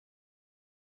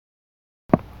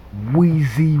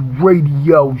Weezy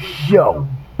Radio Show.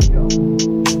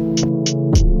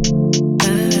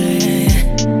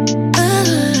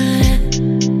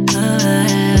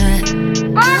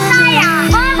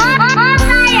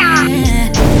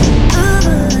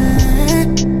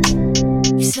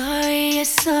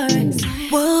 Sorry.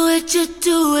 What would you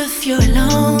do if you're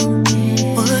alone?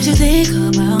 What would you think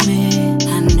about me?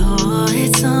 I know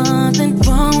it's something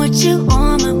wrong with you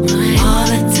on my mind all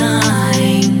the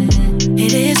time.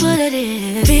 It is what it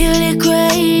is. Feeling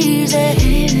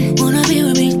crazy. Wanna be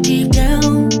with me deep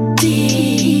down,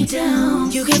 deep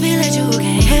down. You can feel it, you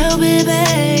can't help it,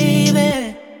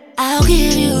 baby. I'll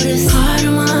give you this heart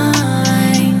of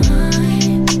mine.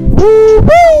 Woo-hoo!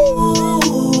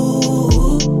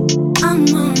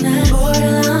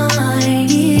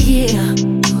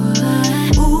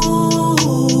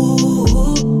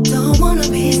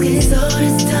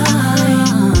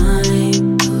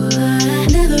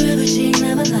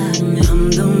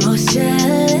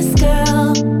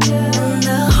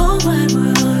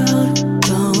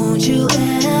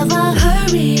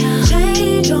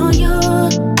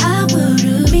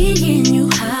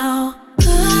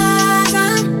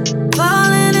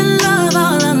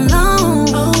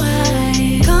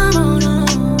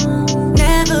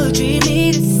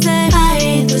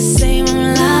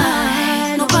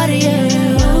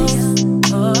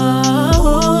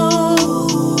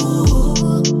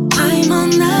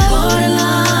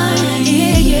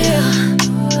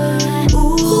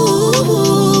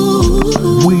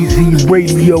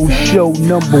 Radio Show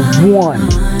number 1.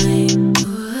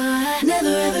 Never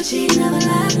ever cheat, never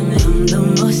lie. I'm the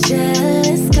most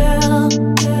jealous girl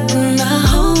in the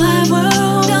whole wide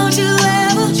world. Don't you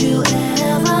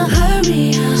ever hurt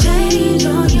me. I'll change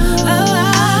on you.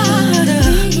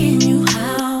 Seeing you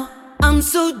how I'm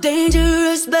so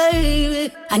dangerous,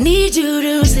 baby. I need you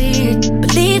to see it.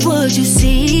 Believe what you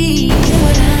see.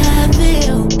 What I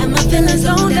feel, and my feelings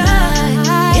don't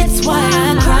die. It's why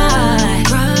I cry.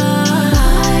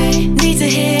 To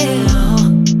heal,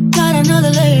 got another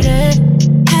lady,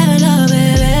 having love,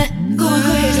 baby, going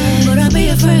crazy, but I'll be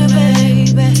your friend, baby.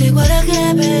 Take what I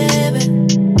can, baby,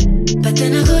 but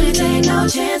then I couldn't take no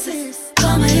chances.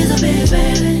 Karma is a bitch,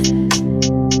 baby.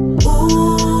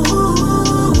 Ooh,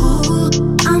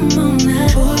 I'm on that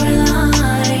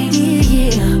borderline,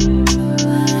 yeah.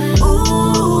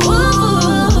 Ooh,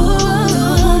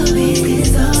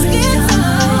 it's time.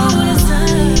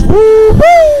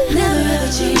 Never ever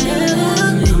cheat.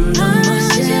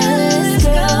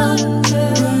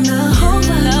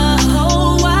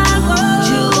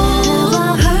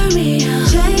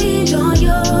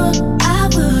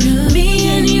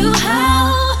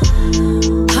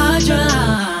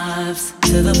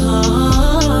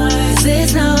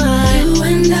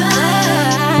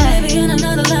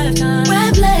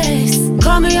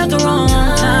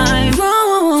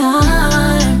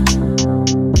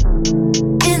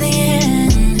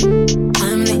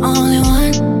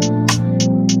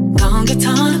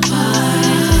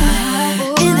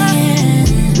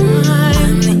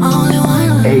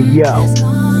 Yo,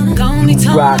 you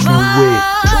rockin' with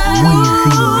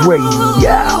Weezy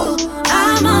Radio.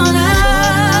 I'm on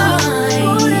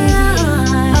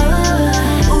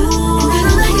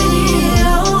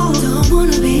don't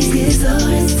wanna be scared, so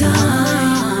it's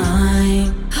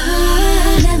time.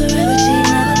 Never ever cheat,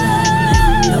 never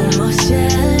lie. The most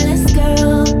jealous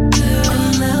girl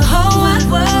in the whole wide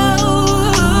world.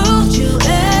 Don't you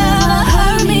ever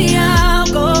hurt me, I'll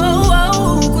go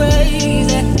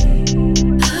crazy.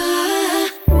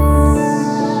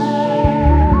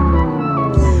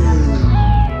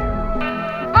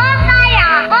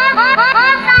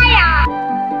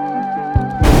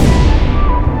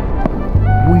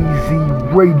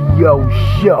 Radio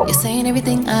Show. You're saying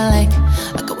everything I like.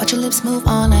 I could watch your lips move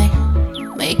all night,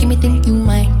 making me think you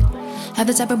might have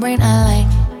the type of brain I like.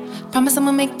 Promise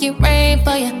I'ma make it rain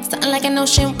for you, something like an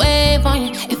ocean wave on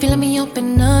you. If you let me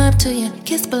open up to you,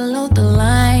 kiss below the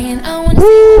line. I wanna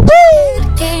see what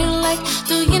you game like.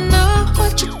 Do you know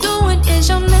what you're doing? Is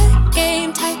your neck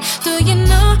game tight? Do you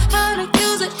know how to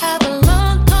use it? Have a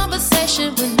long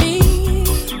conversation with me.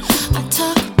 I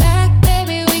talk back,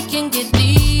 baby, we can get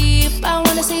deep. I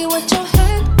wanna see what your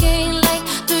head game like.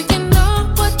 Do you know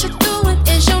what you're doing?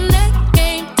 Is your neck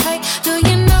game tight? Do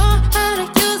you know how to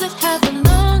use it? Have a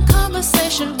long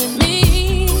conversation with me.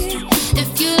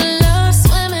 If you love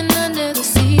swimming under the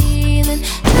sea, then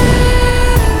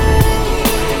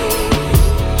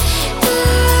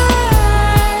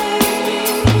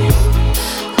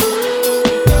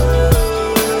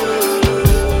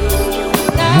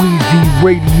Weezy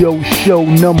Radio Show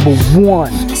number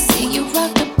 1. wanna see you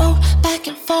rock the boat back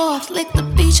and forth, lick the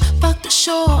beach, fuck the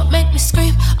shore, make me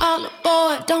scream all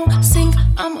aboard. Don't sing,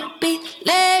 I'ma be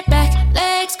laid back,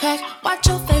 legs cracked. Watch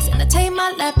your face and I take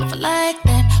my lap if I like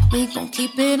that. We gon'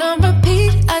 keep it on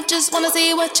repeat. I just wanna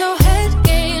see what your head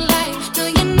game like. Do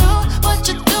you know what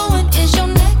you're doing? Is your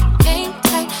neck game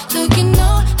tight? Do you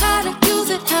know how to use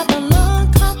it? Have a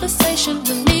long conversation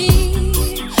with me.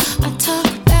 I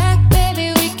talk back,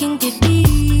 baby, we can get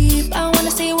deep. I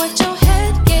wanna see what your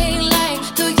head game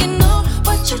like. Do you know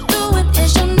what you're doing?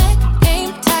 Is your neck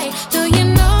game tight? Do you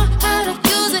know how to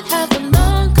use it? Have a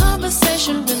long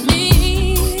conversation with me.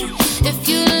 If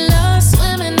you love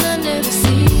swimming under the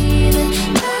sea, then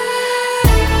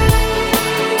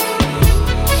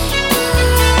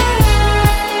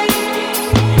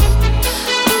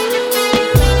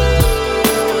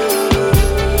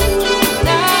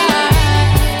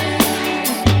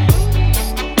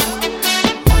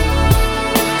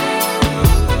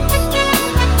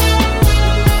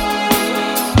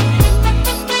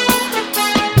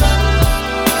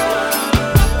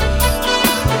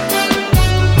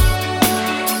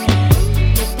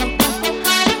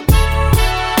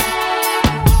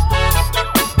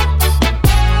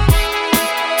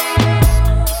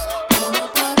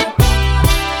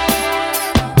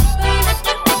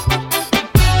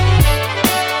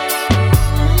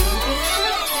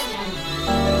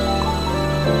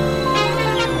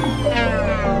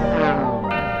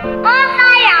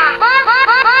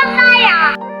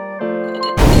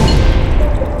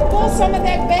some of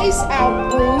that bass out,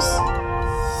 Bruce.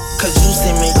 Cause you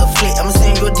send me a flick, I'ma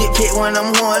send you a dick pic when I'm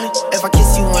horny. If I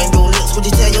kiss you on your lips, would you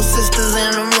tell your sisters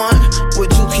in the morning? Would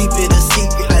you keep it a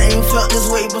secret? I ain't felt this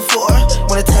way before.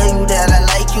 Wanna tell you that I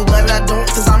like you, but I don't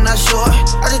cause I'm not sure.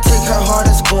 I just take her heart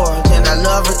and score, then I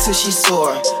love her till she's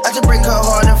sore. I just break her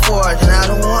heart and four, then I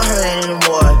don't want her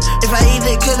anymore. If I eat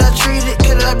it, could I treat it?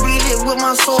 Could I beat it with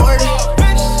my sword?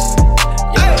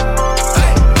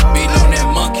 Beating on that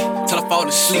monkey till I fall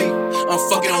asleep. I'm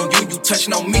fucking on you, you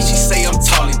touching on me. She say I'm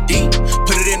tall and deep.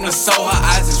 Put it in her soul, her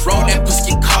eyes is roll. That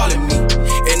pussy keep calling me,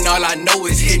 and all I know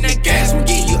is hitting the gas. I'm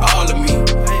getting you all of me.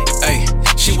 Hey,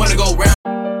 she wanna go round.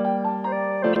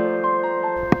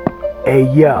 Hey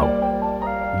yo,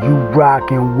 you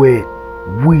rockin' with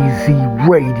Weezy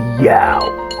Radio.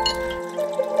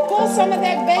 Pull some of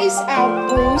that bass out,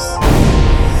 Bruce.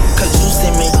 Cause you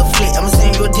send me a flick, I'ma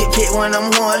send you a dick pic when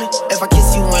I'm horny. If I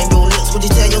kiss you on your lips, would you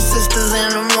tell your sisters in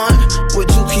the morning? Would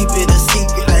you keep it a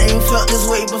secret? I ain't felt this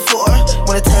way before.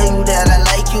 Wanna tell you that I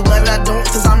like you, but I don't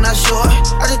cause I'm not sure.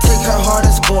 I just take her heart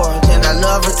and score, then I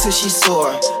love her till she's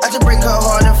sore. I just break her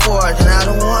heart and four, then I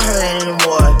don't want her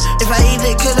anymore. If I eat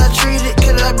it, could I treat it?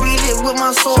 Could I beat it with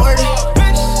my sword?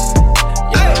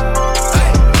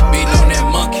 Beating on that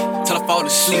monkey till I fall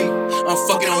asleep. I'm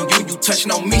fucking on you, you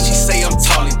touching on me. She say I'm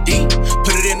tall and deep.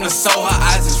 Put it in her soul, her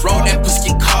eyes is roll. That pussy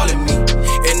keep calling me,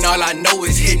 and all I know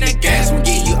is hitting the gas. I'm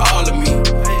getting you all of me.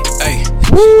 Hey,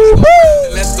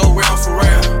 let's go round for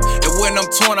round. And when I'm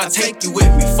torn, I take you with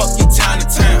me. Fuck you town to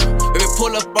town. Baby,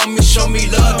 pull up on me, show me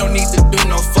love. Don't need to do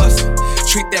no fuss.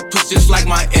 Treat that pussy just like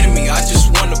my enemy. I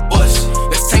just wanna bust.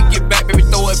 Let's take it back, baby,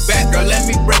 throw it back. Girl, let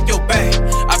me break your back.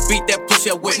 I beat that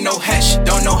pussy up with no hat. She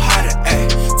don't know how to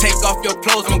act. Take off your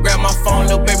clothes, I'ma grab my phone,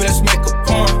 little baby, let's make a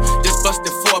porn. Just busted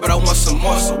four, but I want some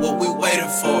more, so what we waiting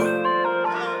for?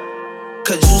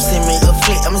 Cause you send me a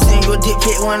flick, I'ma send you a dick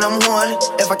pic when I'm horny.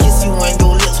 If I kiss you on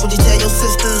your lips, would you tell your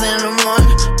sisters in the morning?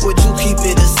 Would you keep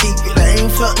it a secret? I ain't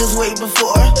felt this way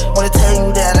before. Wanna tell you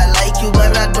that I like you,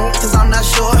 but I don't cause I'm not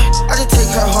sure. I just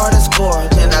take her heart and score,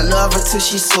 then I love her till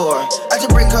she's sore. I just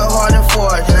break her heart and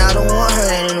four, then I don't want her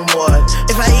anymore.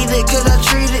 If I eat it, could I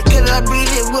treat it? Could I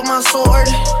beat it with my sword?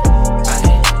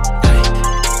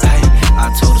 I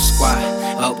told the squad,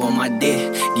 up on my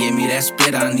dick, give me that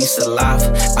spit, I need saliva,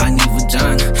 I need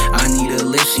vagina, I need a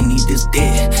lip, she need this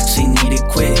dick, she need it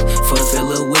quick,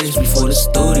 fulfill her wish before the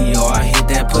studio, I hit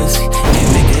that pussy, and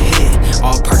make a hit,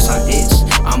 all perks I itch,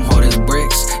 I'm hard as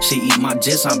bricks, she eat my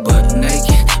jits, I'm butt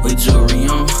naked, with jewelry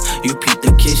on, you peep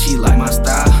the kiss, she like my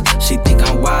style, she think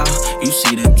I'm wild, you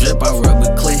see the drip, I rub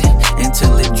a clit,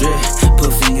 until it drip,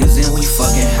 put fingers in, we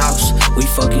fucking house, we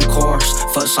fucking cars,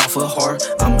 fuss off her heart,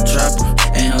 I'm a trapper,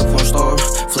 and a porn star,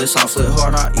 flips off flip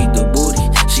hard, I eat the booty,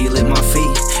 she lick my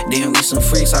feet, then we some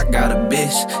freaks, I got a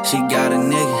bitch, she got a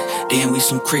nigga, then we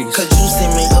some creeps. Cause you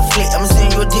send me a flick, I'ma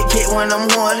send you a dick pic when I'm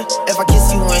horny. If I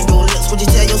kiss you on your lips, would you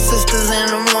tell your sisters in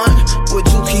the morning? Would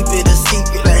you keep it a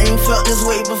secret? I ain't felt this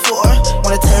way before.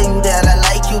 Wanna tell you that I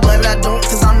like you, but I don't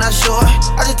cause I'm not sure.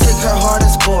 I just take her heart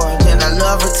and score, then I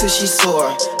love her till she's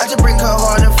sore. I just break her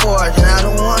heart and four, then I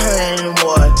don't want her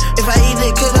anymore. If I eat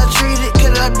it, could I treat it?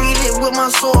 Could I beat it with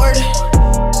my sword?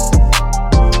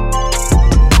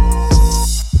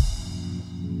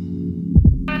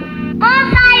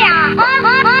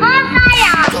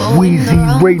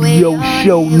 Radio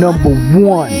Show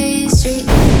 #1.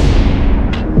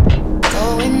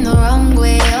 Going the wrong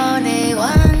way on a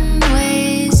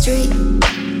one-way street.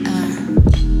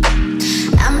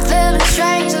 I'm feeling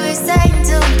strange, we sang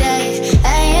today.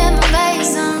 I am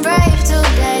amazed, I'm brave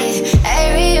today.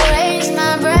 I rearranged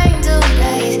my brain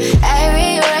today. I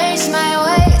rearranged my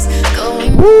ways.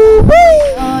 Going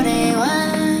on a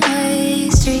one-way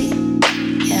street.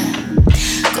 Yeah.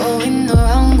 Going the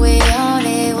wrong way on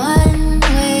a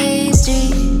one-way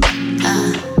street.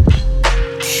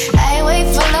 I wait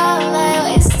for love, I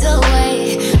waste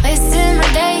away. Wasting my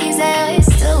days, I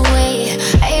waste away.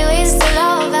 I waste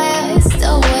love, I waste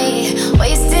away.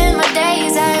 Wasting my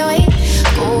days, I wait.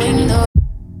 Going the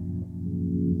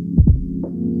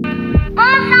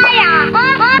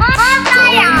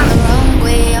wrong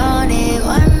way on a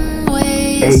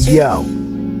one-way Hey street. yo,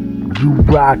 you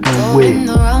rockin' with Going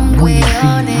the wrong way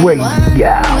on a Weezy Radio.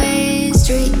 one-way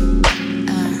street.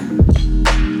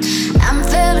 I'm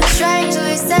feeling strange,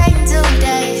 we sang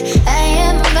today. I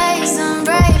am amazed, I'm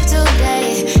brave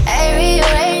today. I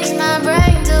rearranged my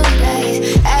brain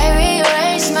today. I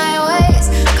rearranged my ways.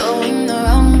 Going the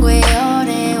wrong way on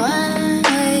a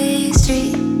one-way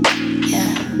street.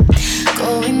 Yeah.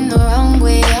 Going the wrong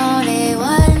way on a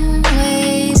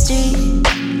one-way street.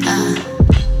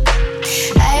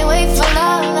 I wait for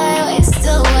love, I waste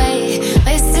away.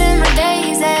 Wasting my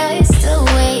days, I waste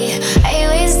away. I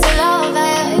waste love, I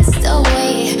waste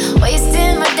away.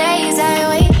 Wasting my days, I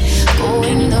wait.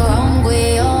 Going the wrong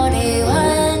way on a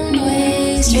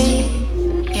one-way street.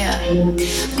 Yeah.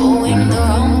 Going the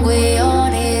wrong way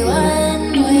on a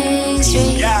one-way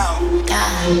street.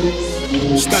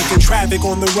 Stuck in traffic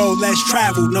on the road less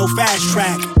traveled, no fast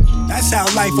track. That's how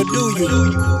life will do you.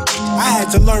 I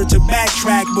had to learn to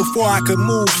backtrack before I could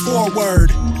move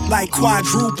forward, like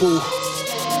quadruple.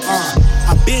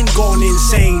 I've been going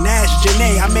insane. Ask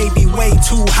Janae, I may be way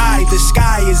too high. The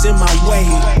sky is in my way.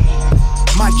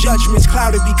 My judgment's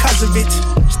clouded because of it.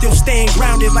 Still staying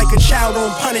grounded like a child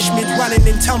on punishment. Running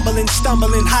and tumbling,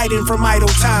 stumbling, hiding from idle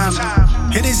time.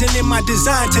 It isn't in my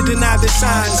design to deny the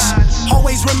signs.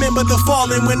 Always remember the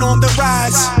falling when on the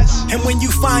rise. And when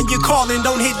you find your calling,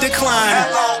 don't hit decline.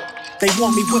 They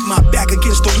want me with my back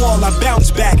against the wall, I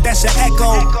bounce back, that's an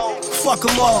echo. Fuck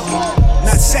them all,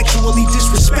 not sexually,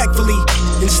 disrespectfully.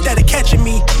 Instead of catching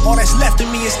me, all that's left of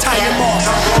me is tying them off.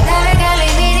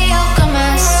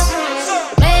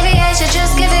 Maybe I should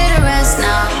just give it a rest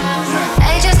now.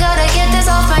 I just gotta get this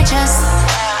off my chest.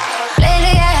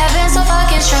 Lately I have been so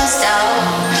fucking stressed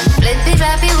out. Flippy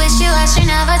flappy, wish you I should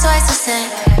never twice the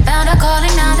same. Found her calling,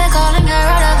 now they're calling her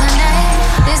out of her name.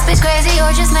 This bitch crazy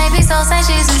or just maybe so sad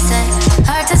she's insane.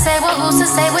 Hard to say, well who's to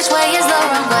say which way is the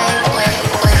wrong way? Wait.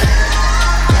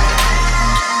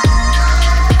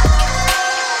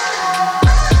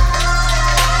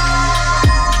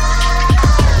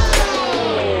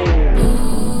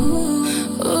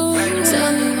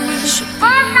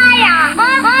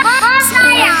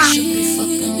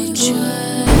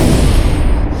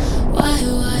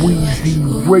 Weezy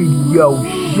Radio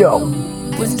Show.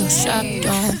 Window shop,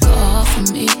 don't call for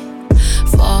me,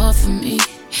 fall for me.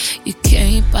 You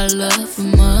can't buy love for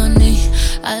money.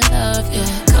 I love your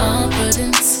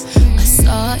confidence. I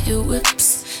saw your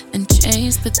whips and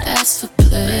chains, but that's for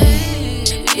play.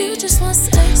 You just want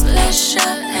sex, pleasure,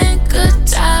 and good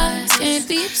times. Can't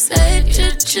be upset,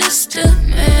 you're just a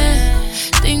man.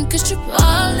 Think cause you're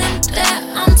all in that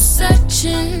I'm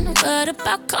searching. What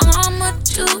about karma,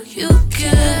 do you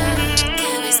care?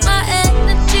 Can't waste my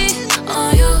energy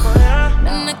on you,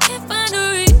 and I can't find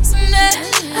a reason that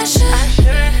I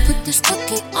should put this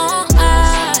cookie on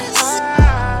ice.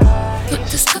 Put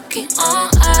this cookie on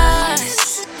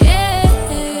ice, yeah.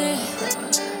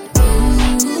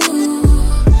 Ooh,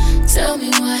 tell me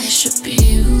why it should be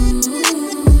you.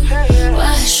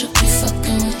 Why I should be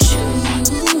fucking with you.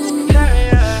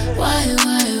 Why?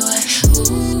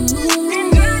 Ooh,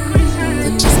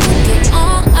 put this cookie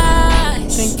on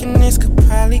ice. Thinking this could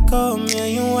probably go a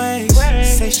million ways.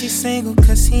 Say she's single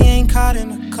cause he ain't caught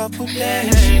in a couple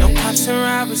days. No cops and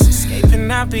robbers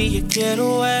escaping, I'll be your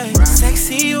getaway.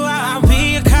 Sexy you out, I'll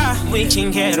be your car, we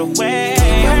can get away.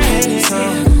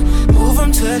 Move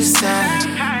them to the side,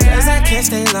 cause I can't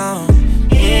stay long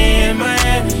in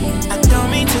Miami. I don't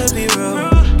mean to be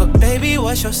rude, but baby,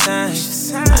 what's your sign?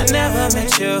 I never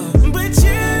met you, but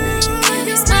you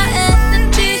use my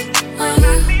energy on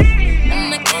you,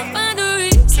 and I can't find a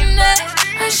reason that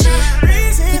I should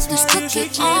put this cookie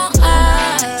on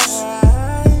ice.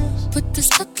 Put this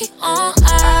cookie on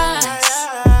ice.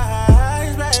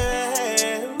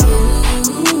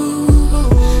 Ooh,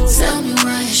 tell me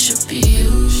why it should be you.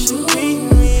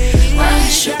 Why I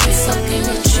should be fucking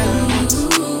with you.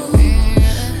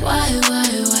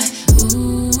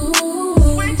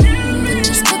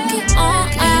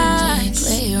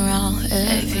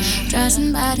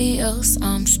 somebody else,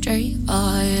 I'm straight,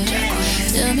 oh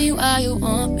yeah. Tell me why you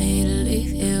want me to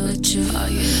leave here with you.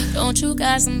 Don't you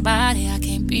got somebody I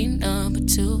can't be number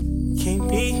two? Can't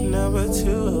be number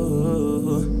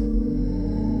two.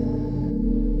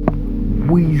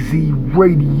 Weezy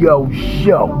Radio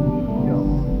Show.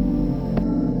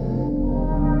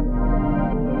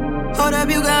 Hold up,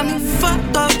 you got me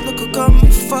fucked up. Look who got me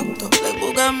fucked up.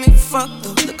 Label got me fucked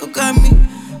up. Look who got me.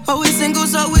 Always single,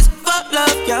 so it's fuck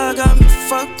love. Y'all got me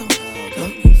fucked up.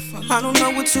 I don't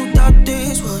know what you thought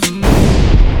this was.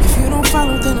 If you don't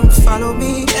follow, then don't follow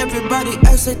me. Everybody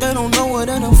acts like they don't know what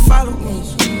they don't follow me.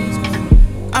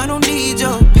 I don't need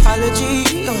your apology.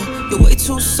 You're way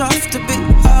too soft to be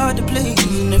hard to please.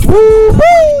 And if you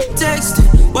text it,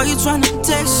 why you tryna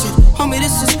text shit? Homie,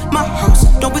 this is my house.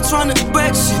 Don't be tryna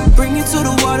break shit. Bring you to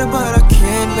the water, but I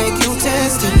can't make you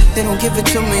taste it. They don't give it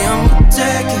to me, I'ma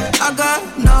take it. I got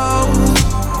no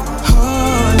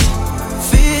hard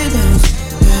feelings.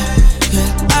 Yeah.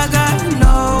 I got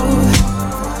no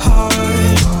hard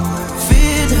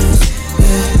feelings.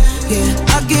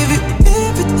 Yeah. I give you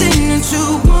everything that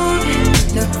you want.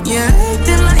 Yeah,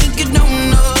 acting like you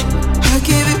don't know. I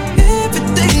give you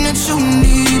everything that you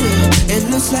need. It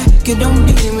looks like you don't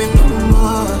need me no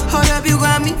more. Hold up, you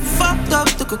got me fucked up.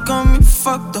 Look who got me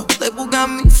fucked up. Label got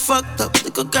me fucked up.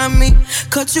 Look who got me.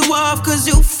 Cut you off cause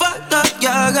you fucked up.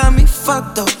 Yeah, I got me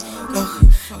fucked up.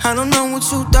 I don't know what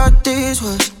you thought this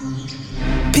was.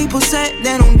 People say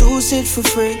they don't do shit for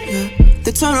free, yeah.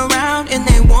 They turn around and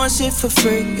they want shit for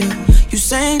free, yeah. You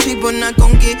saying people not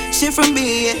gon' get shit from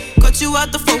me, yeah. Cut you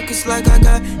out the focus like I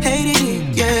got hated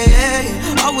it, yeah, yeah,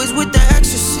 yeah. Always with the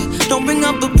extra shit. Don't bring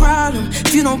up a problem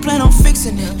if you don't plan on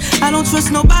fixing it. I don't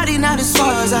trust nobody, not as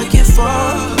far as I can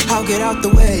fall. I'll get out the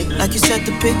way, like you said,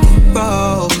 the pick and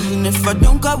roll. And if I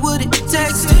don't got what it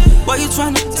takes, why you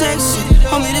tryna text shit?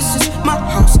 Homie, this is my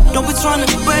house. Don't be tryna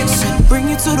break shit. Bring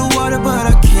you to the water, but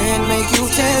I can't make you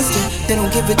taste it. They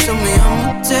don't give it to me,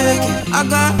 I'ma take it. I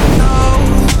got no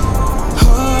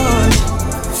hard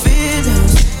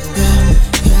feelings, yeah,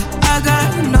 yeah. I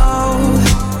got no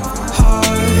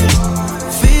hard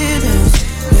feelings,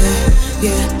 yeah,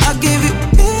 yeah. I give you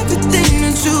everything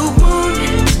that you want.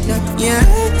 Yeah,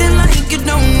 acting like you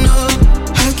don't know.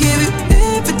 I give you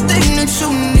everything that you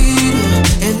need.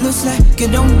 It looks like you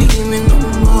don't need me no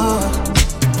more.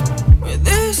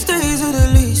 These days are the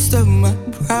least of my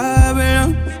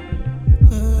problems.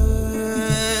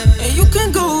 And you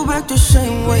can go back the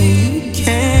same way you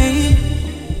came.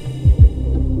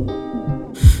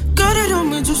 Got it on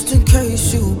me just in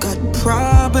case you got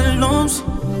problems.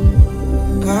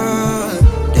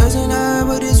 Doesn't hurt,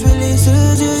 but it's really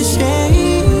such a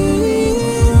shame.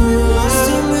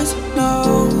 Still is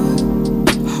no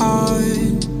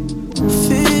hard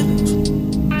feelings.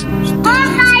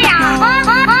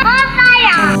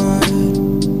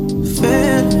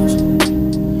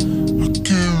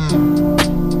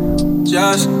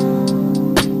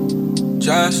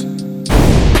 Just,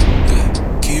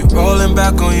 yeah. Keep rolling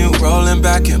back on you, rolling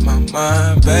back in my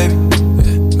mind, baby.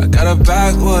 Yeah. I got a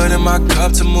backwood in my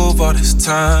cup to move all this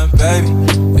time, baby.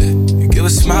 Yeah. You give a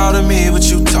smile to me, but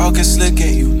you talking slick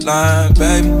and you lying,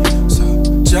 baby.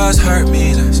 So just hurt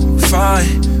me, that's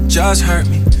fine. Just hurt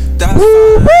me, that's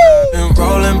fine. Been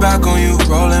rolling back on you,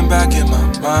 rolling back in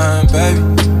my mind, baby.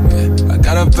 Yeah. I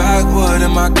got a backwood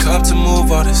in my cup to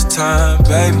move all this time,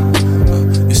 baby.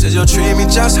 You said you'll treat me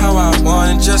just how I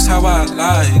want and just how I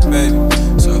like, baby.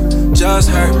 So just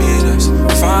hurt me, that's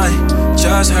fine.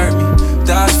 Just hurt me,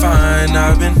 that's fine.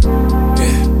 I've been,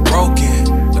 yeah,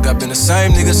 broken. Look, I've been the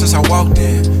same nigga since I walked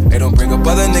in. They don't bring up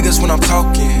other niggas when I'm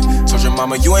talking. Told your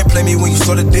mama you ain't play me when you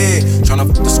sorta did. Tryna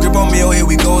flip the script on me, oh here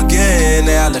we go again.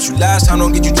 Yeah, I left you last time,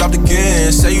 don't get you dropped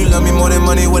again. Say you love me more than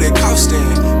money, what it costing.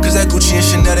 Cause that Gucci and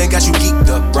Chanel ain't got you geeked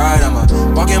up, right? I'm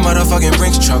a walking motherfucking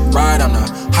Brinks truck, right? I'm the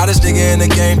hottest nigga in the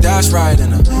game, that's right.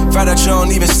 And the fact that you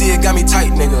don't even see it got me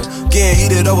tight, nigga. Getting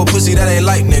heated over pussy that ain't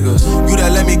like niggas. You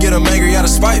that let me get them angry out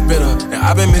of spite, bitter. And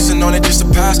I've been missing on it just to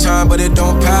pass time, but it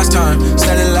don't pass time.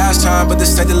 Said it last time, but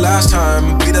this ain't the last time.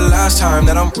 It'll be the last time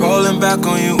that I'm rolling back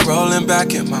on you, rolling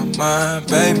back in my mind,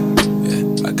 baby.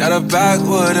 Yeah, I got a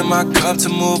backwood in my cup to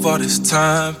move all this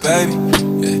time, baby.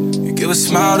 Yeah, you give a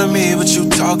smile to me, but you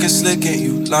talking slick and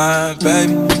you lying,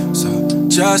 baby. So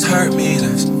just hurt me,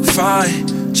 that's fine.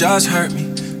 Just hurt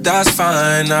me, that's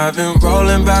fine. I've been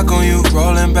rolling back on you,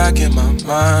 rolling back in my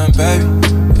mind, baby.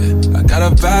 Yeah, I got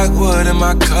a backwood in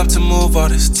my cup to move all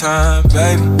this time,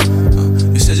 baby.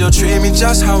 You said you'll treat me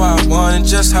just how I want and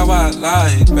just how I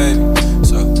like, baby.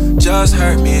 So just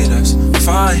hurt me, that's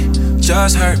fine.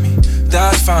 Just hurt me,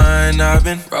 that's fine. I've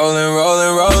been rolling,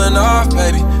 rolling, rolling off,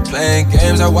 baby. playing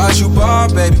games, I watch you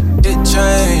ball, baby. It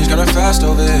changed, kinda fast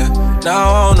over here.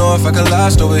 Now I don't know if I can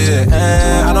last over here.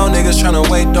 And I know niggas tryna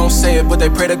wait, don't say it, but they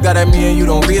pray to God that me and you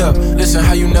don't re-up. Listen,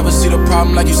 how you never see the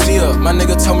problem like you see her. My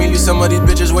nigga told me leave some of these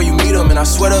bitches where you meet them. And I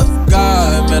swear to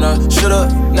God, man, I shoulda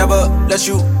never let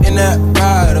you in that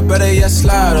ride. Or better yet,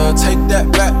 slide or take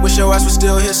that back. Wish your ass was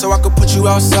still here so I could put you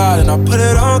outside. And I put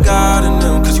it on God and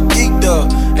them, cause you geeked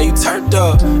up, and you turned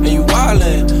up, and you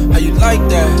wildin'. How you like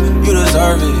that? You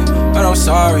deserve it, but I'm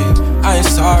sorry, I ain't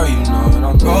sorry, you know. And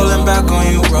I'm rolling back on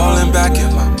you, rolling back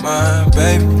in my mind,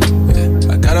 baby.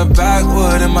 Yeah, I got a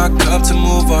backwood in my cup to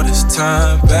move all this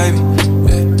time, baby.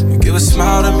 Yeah, you give a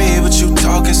smile to me, but you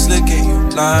talking slick and you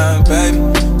lying, baby.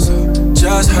 So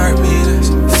just hurt me, that's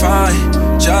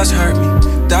fine. Just hurt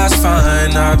me, that's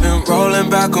fine. I've been rolling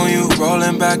back on you,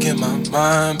 rolling back in my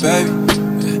mind, baby.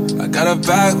 Yeah, I got a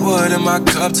backwood in my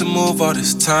cup to move all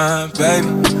this time, baby.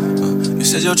 You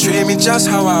said you'll treat me just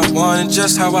how I want and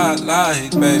just how I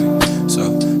like, baby.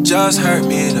 So just hurt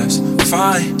me, that's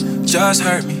fine. Just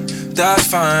hurt me, that's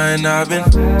fine. I've been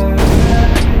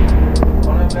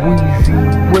Weezy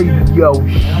Radio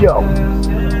Show.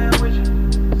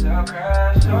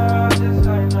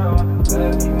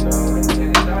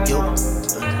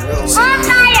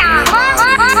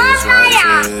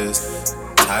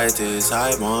 Tight as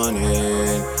I want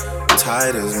it.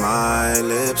 Tight as my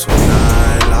lips when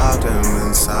I lock them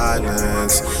in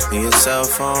silence. And your cell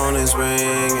phone is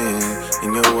ringing,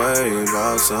 and you're worried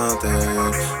about something.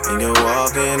 And you're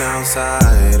walking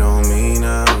outside on me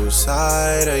now. Which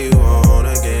side are you on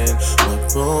again?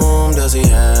 What room does he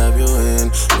have you in?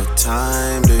 What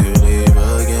time do you leave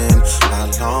again? How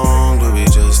long do we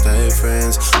just stay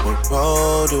friends? What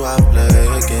role do I play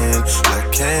again? I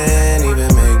can't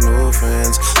even make new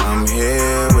friends. I'm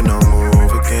here with no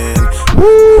move again. To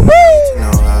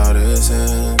know how this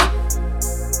ends.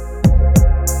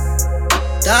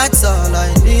 That's all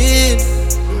I need.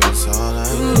 That's all I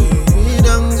need.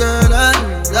 Freedom, girl,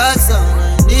 and that's all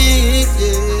I need.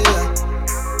 Yeah.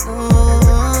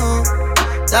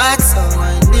 That's all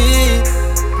I need.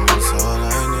 That's all I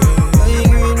need. I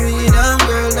agree with them,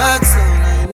 girl. That's all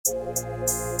I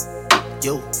need.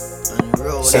 Yo, and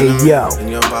roll. Hey yo, in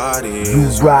your body you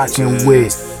rockin'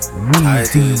 with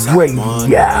Weezy Radio.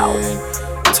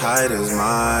 Tight as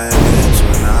my lips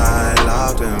when I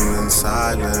lock them in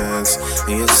silence.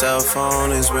 And your cell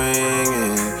phone is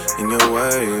ringing, and you're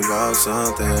worried about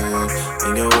something.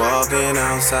 And you're walking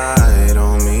outside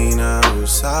on me now. Which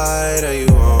side are you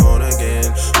on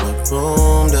again? What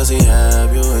room does he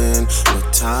have you in?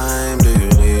 What time do you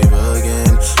leave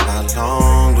again? How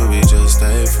long do we just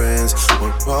stay friends?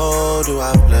 What role do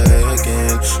I play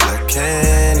again? I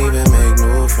can't even make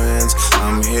new friends.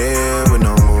 I'm here with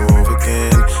no move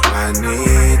again. I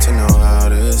need to know how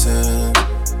this ends.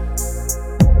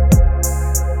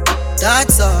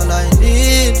 That's all I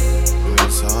need.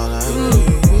 That's all I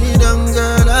need. Freedom,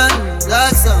 girl, and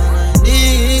that's all I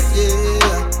need. Yeah.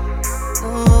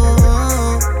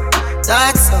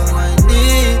 That's all I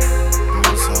need.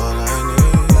 That's all I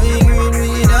need. I agree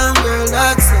with them, girl.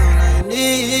 That's all I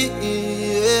need.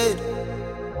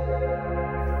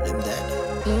 Them dead.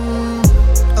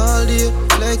 All day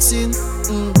flexing.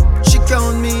 She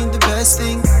count me the best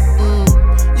thing.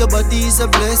 Your body is a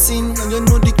blessing, and you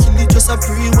know the kill it just a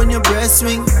pre when your breast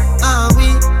swing. We,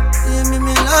 you make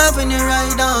me laugh when you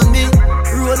ride on me.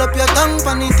 Roll up your tongue,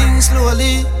 funny thing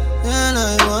slowly, and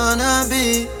I wanna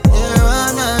be here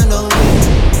and only.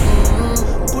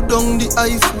 Put down the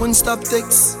iPhone, stop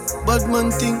text. Bad man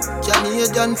thing,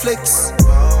 Canadian flex.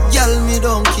 Girl, me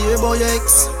don't care about your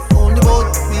ex, only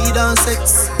about weed and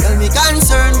sex. Girl, me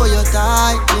concerned about your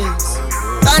tightness.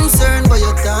 Concerned by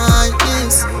your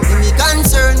tightness. Give me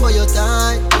concerned by your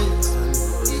tightness.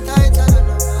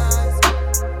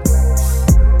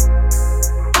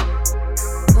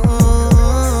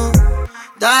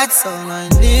 That's all I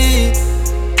need.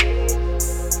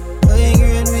 I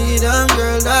agree with them,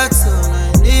 girl. That's all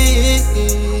I need.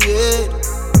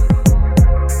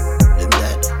 Them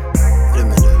dead. Them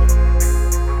dead.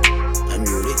 I'm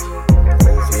ready.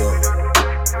 Over your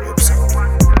website.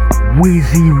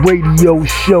 Weezy Radio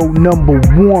Show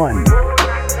 #1.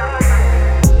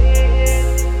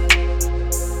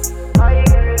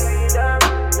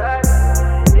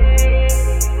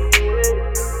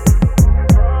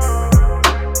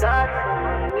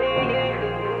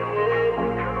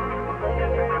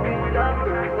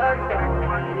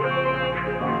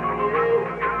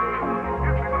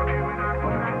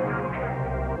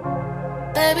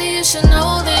 Baby, you should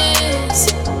know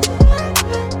this.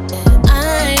 I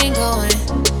ain't going,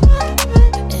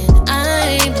 and I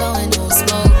ain't blowing no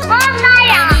smoke.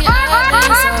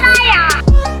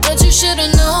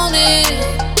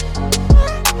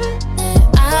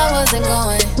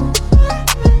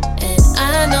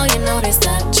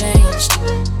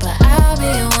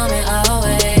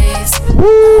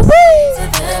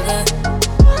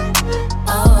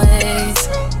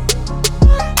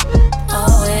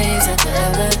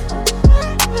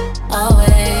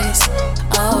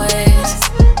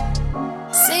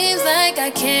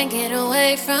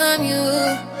 away from you.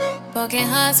 Broken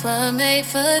hearts were made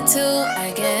for two,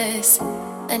 I guess.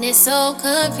 And it's so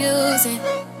confusing,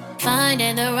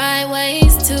 finding the right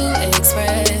ways to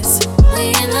express.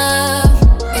 We in love,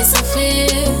 it's a fear,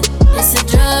 it's a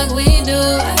drug we do,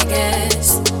 I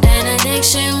guess. An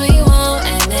addiction we won't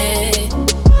admit.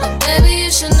 But baby,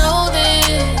 you should know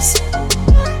this,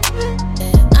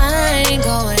 that I ain't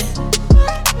going,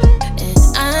 and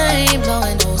I ain't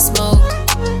blowing no smoke.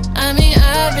 I mean,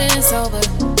 I've been sober,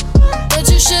 but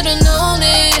you should've known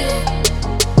it,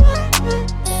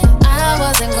 that I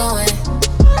wasn't going.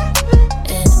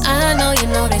 And I know you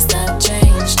noticed I've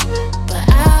changed, but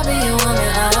I'll be your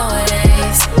woman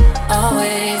always,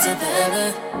 always and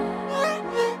forever.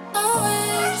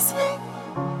 Always,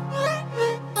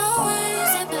 always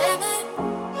and forever.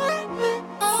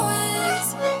 Always,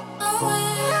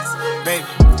 always.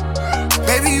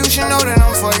 Baby, you should know that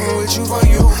I'm fucking with you for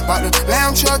you. Bought the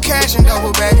lamb truck cash and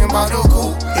double back and bought the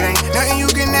coupe. It ain't nothing you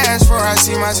can ask for, I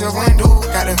see myself undo.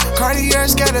 Got a Cartier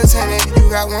skeleton and you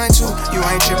got one too. You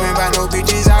ain't tripping by no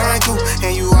bitches I run through.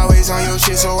 And you always on your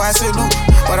shit, so I salute.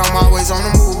 But I'm always on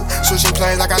the move. Switching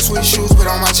plays like I switch shoes, but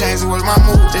on my chains it was my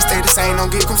move. Just stay the same,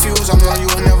 don't get confused. I'm one you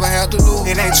will never have to lose.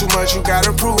 It ain't too much you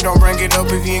gotta prove. Don't bring it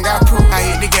up if you ain't got proof. I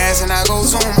hit the gas and I go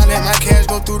zoom. I let my cash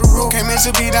go through the roof. Can't miss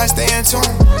a beat, I stay in tune.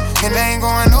 And they ain't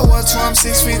going nowhere till I'm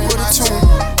 6 feet with a tune.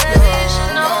 Baby,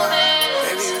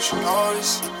 you should know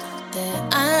this,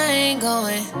 that I ain't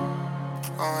going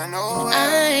nowhere.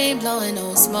 I ain't blowing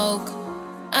no smoke.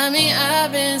 I mean,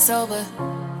 I've been sober,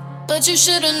 but you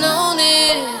should've known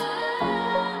it,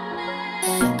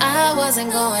 that I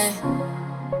wasn't going.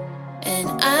 And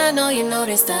I know you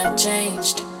noticed I've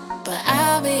changed, but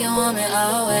I'll be your woman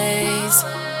always,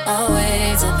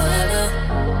 always and forever.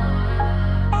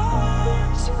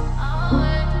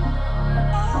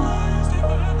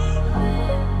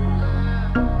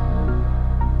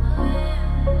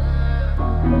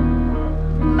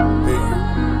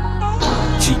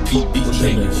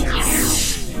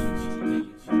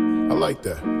 I like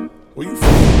that. Where you from?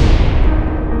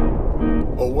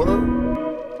 Oh, what up?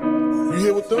 You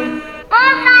here with them?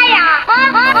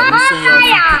 Let me send y'all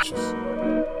some pictures.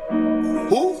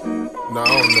 Who? Nah, I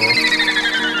don't know.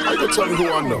 How you gonna tell me who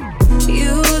I know? You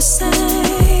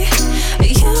say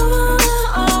you want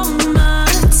all my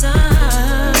time.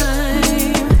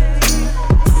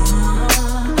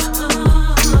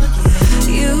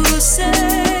 You say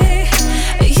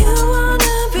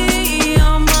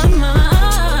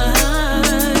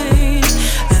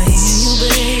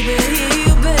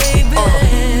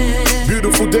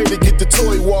day to get the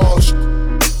toy washed.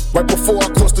 Right before I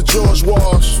cross the George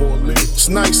Wash. It's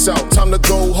nice out, time to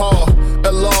go hard.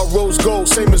 LR rose gold,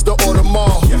 same as the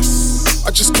Audemars. Yes.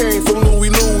 I just came from Louis.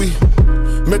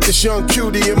 Met this young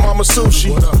cutie in Mama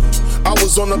Sushi. I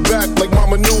was on her back like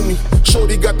Mama knew me.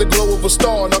 Shorty got the glow of a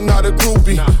star and I'm not a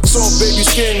groupie. Soft baby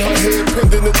skin, her hair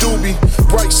pinned in a doobie.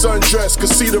 Bright sundress, could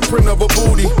see the print of a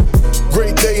booty.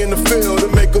 Great day in the field to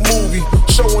make a movie.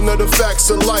 Showing her the facts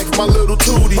of life, my little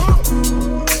tootie.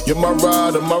 You're my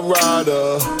rider.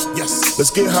 Yes.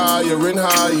 Let's get higher and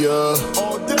higher.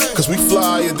 Cause we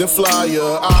flyer than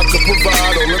flyer. I could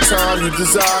provide all the time you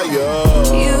desire.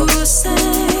 You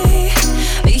say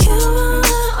you want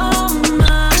all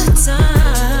my time.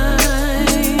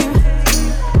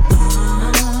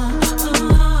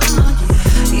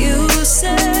 You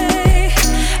say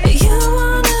you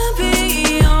wanna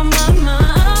be on my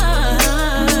mind.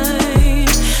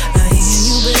 I hear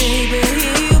you,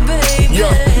 baby.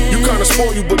 Yeah, you kinda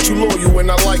spoil you, but you loyal, and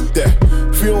I like that.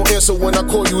 If you don't answer when I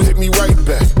call you, hit me right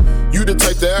back. You the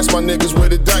type to ask my niggas where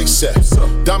the dice at.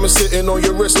 Diamond sitting on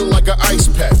your wrist look like an ice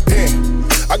pack. Damn,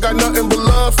 I got nothing but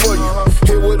love for you.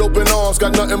 Here with open arms,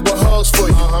 got nothing but hugs for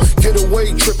you.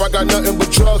 Getaway trip, I got nothing but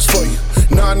drugs for you.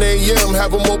 9 a.m.,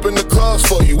 have them open the clubs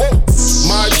for you. Whoa.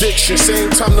 My addiction, same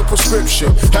time the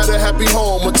prescription. Had a happy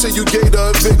home until you gave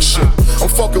the eviction. I'm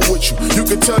fucking with you, you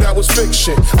can tell that was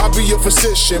fiction. I'll be your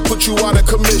physician, put you out of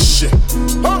commission.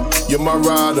 You're my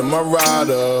rider.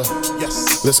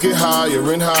 Yes. Let's get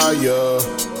higher and higher.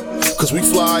 Cause we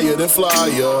flyer than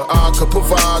flyer. I could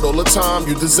provide all the time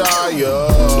you desire.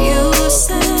 You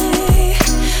say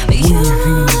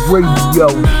Weezy Radio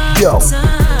Show.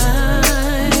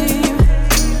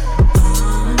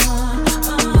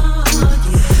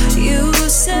 You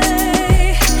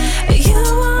say you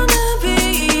wanna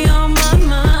be on my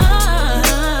mind.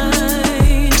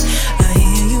 I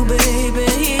hear you, baby.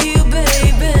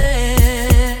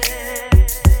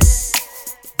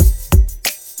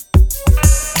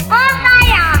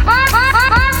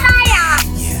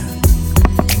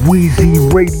 Weezy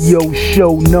Radio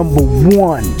Show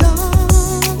 #1.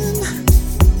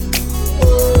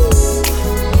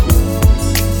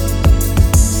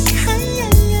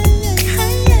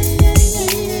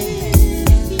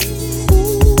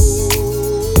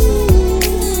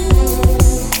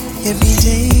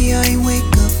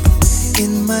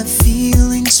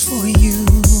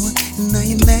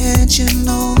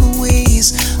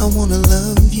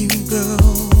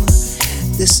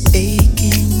 this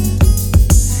aching.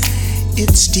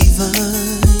 It's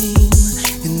divine,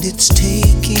 and it's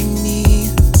taking me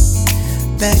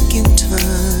back in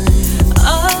time.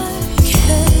 I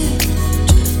can't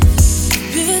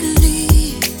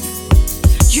believe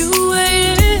you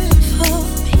waited for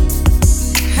me.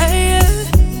 Hey,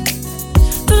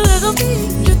 the little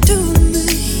thing you do to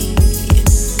me.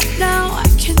 Now I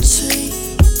can see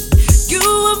you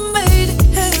were made in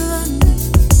heaven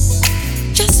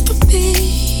just for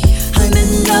me. I'm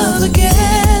in love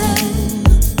again.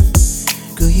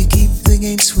 Girl, you keep the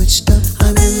game switched up.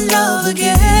 I'm in love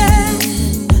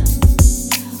again.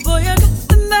 Boy, you got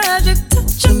the magic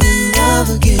touch. I'm in love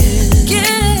again.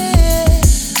 Yeah.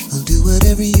 I'll do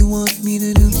whatever you want me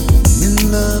to do. I'm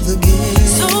in love again.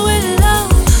 So in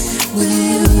love with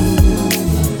you.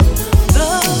 The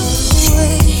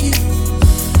way you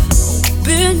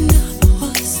opened up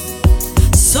was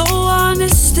so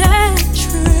honest and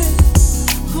true.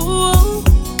 Ooh,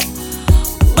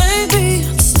 baby,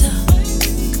 I'm stuck,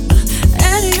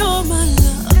 and you're my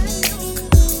love.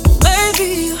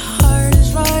 Baby, your heart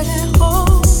is right at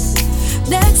home,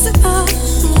 next to mine.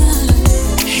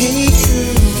 Hey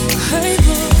girl, Hey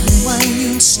boy, why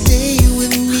you stay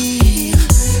with me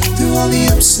through all the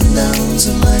ups and downs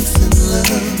of life and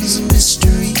love's a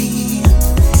mystery.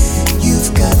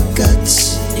 You've got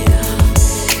guts,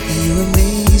 you're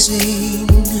amazing,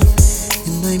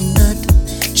 and I'm not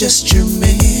just your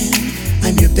man,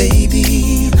 I'm your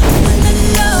baby. I'm in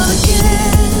love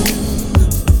again.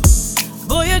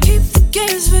 Boy, you keep the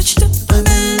game switched up. I'm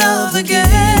in love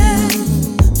again.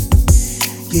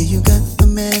 Yeah, you got the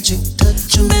magic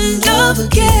touch. I'm in love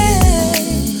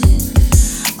again.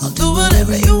 I'll do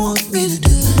whatever you want me to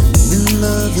do. I'm in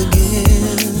love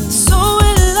again. So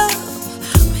in love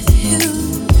with you.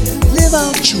 Live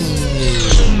out your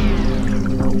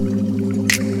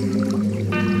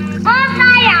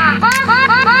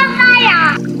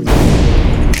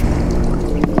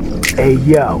Hey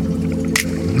yo,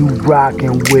 you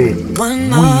rockin' with One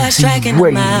more strike and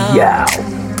I'm out. Radio.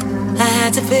 I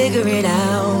had to figure it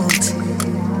out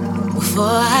before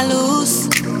I lose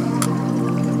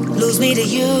me to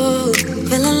you.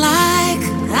 Feeling like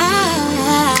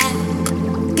I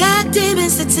got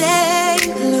demons to take.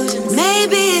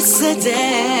 Maybe it's the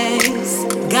days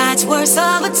got worse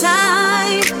over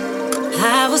time.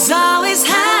 I was always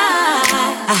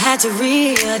high, I had to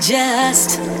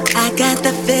readjust. I got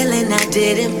the feeling I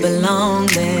didn't belong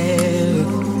there.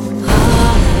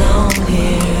 All alone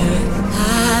here,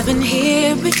 I've been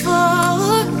here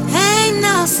before. Ain't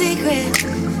no secret.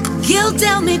 Guilt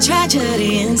dealt me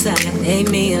tragedy inside, made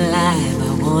me alive.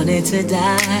 I wanted to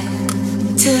die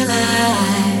till I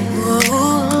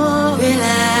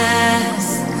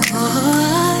realized.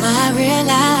 I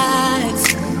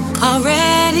realized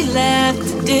already left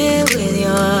to deal with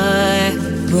your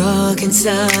broken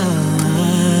soul.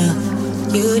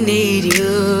 You need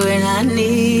you and I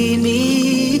need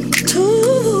me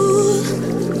too.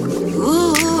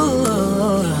 Ooh,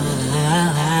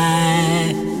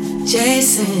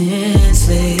 Jason,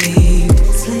 sleep.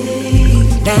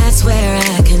 That's where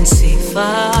I can see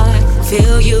far.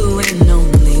 Feel you in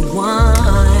only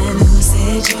one.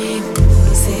 Lucid dream,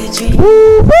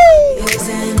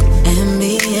 using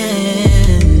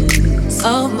ambience.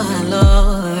 Oh my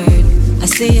Lord, I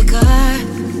see a car.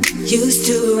 Used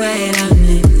to ride our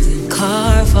necks in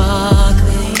car fog.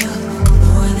 You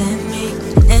more than me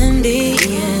in the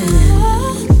end.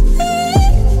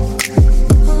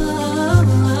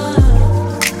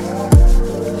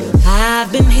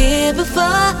 I've been here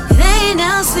before, it ain't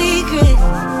no secret.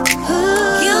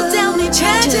 You'll tell me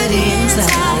tragedy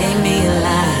inside, made me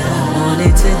alive. I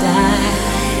wanted to die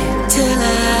till I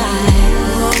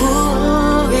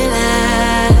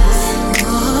realized.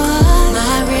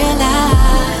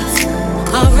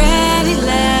 Already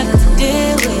left to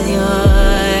deal with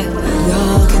your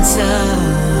broken soul.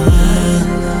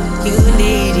 You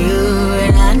need you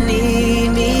and I need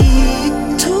me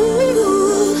too.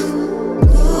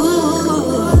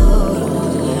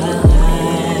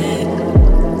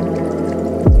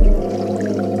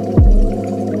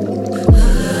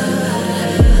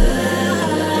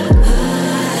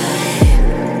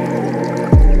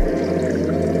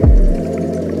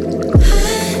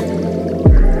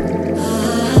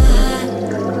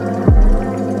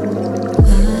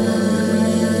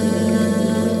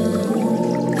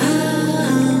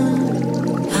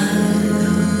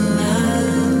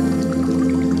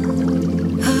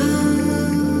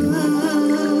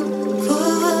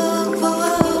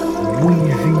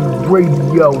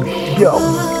 Radio Show.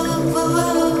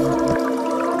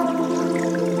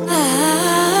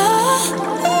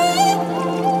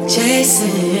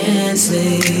 chasing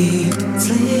sleep.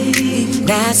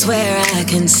 That's where I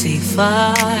can see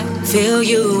far, feel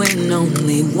you in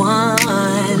only one.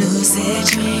 Lucid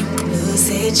dream,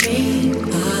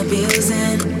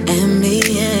 abusing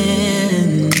ambience.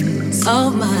 Oh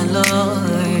my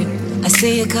Lord, I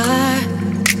see a car,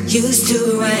 used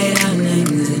to write our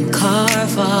names in car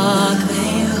fog.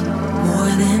 You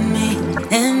more than me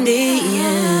in the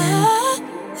end.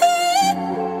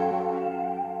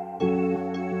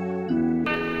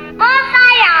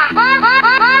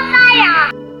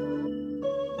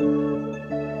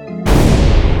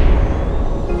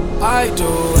 I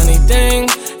do anything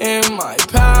in my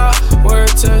power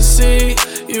to see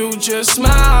you just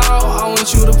smile. I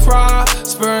want you to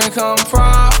prosper and come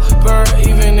proper,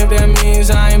 even if that means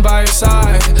I ain't by your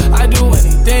side. I do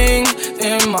anything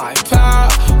in my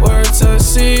power to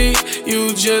see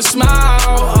you just smile.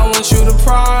 I want you to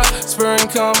prosper and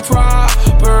come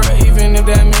proper, even if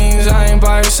that means I ain't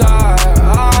by your side.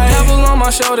 Devil on my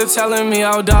shoulder telling me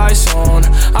I'll die soon.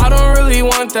 I don't really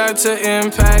want that to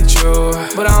impact you,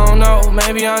 but I don't know,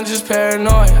 maybe I'm just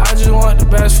paranoid. I just want the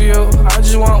best for you, I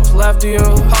just want what's left of you.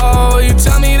 Oh, you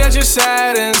tell me that you're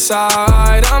sad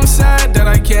inside. I'm sad that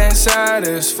I can't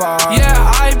satisfy.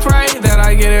 Yeah, I pray that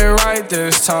I get it right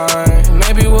this time.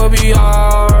 Maybe we'll be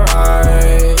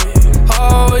alright.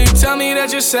 Oh, you tell me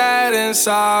that you're sad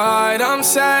inside. I'm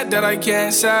sad that I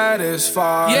can't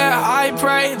satisfy. Yeah, I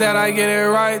pray that I get it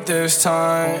right this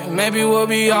time. Maybe we'll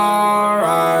be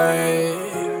alright.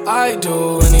 I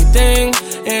do anything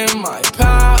in my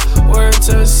power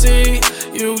to see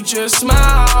you just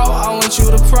smile. I want you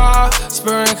to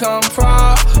prosper and come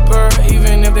proper,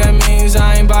 even if that means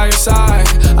I ain't by your side.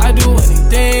 I do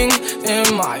anything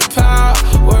in my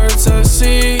power to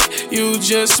see you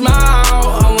just smile.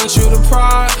 I want you to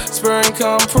prosper and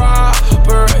come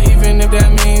proper, even if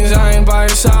that means I ain't by your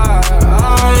side.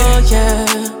 Oh yeah,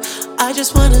 I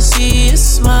just wanna see you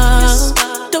smile.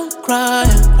 Don't cry,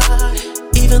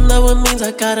 even though it means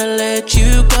I gotta let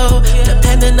you go.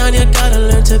 Depending on you, gotta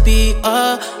learn to be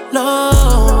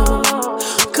alone.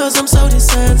 Cause I'm so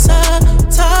desensitized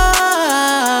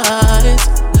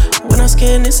when our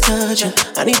skin is touching.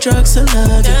 I need drugs to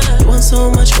love you. You want so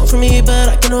much more from me, but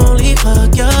I can only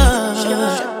hug you.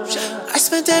 I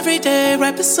spent every day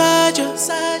right beside you,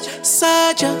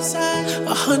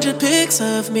 100 pics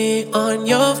of me on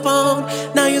your phone.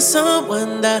 Now you're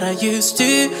someone that I used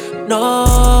to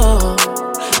know.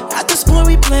 At this point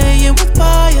we playing with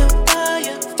fire.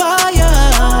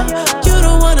 You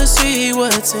don't wanna see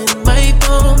what's in my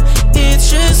phone. It's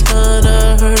just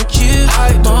gonna hurt you more.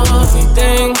 I do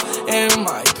anything in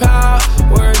my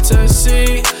power to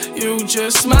see you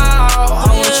just smile. I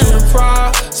want you to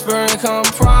prosper and come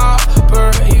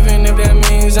proper, even if that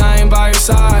means I ain't by your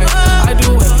side. I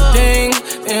do anything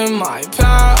in my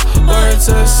power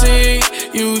to see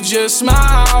you just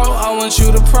smile. I want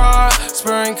you to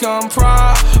prosper and come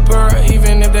proper,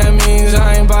 even if that means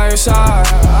I ain't by your side.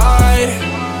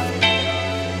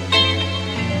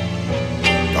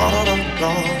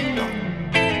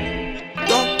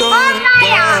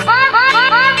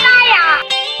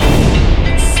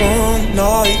 Some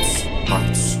nights,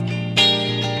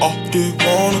 I did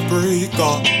wanna break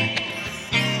up.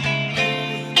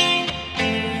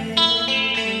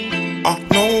 I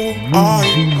know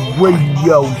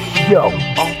Radio Show.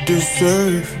 I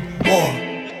deserve more.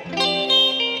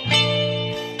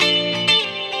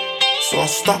 So I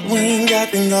stopped wing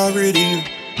gapping, got rid of you.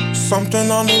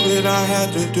 Something I knew that I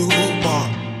had to do, but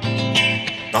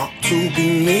not to be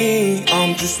me,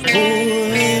 I'm just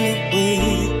pulling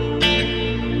away.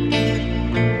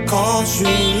 Cause you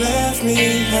left me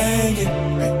hanging.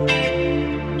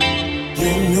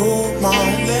 You knew my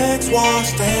legs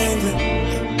was dangling.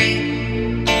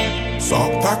 So I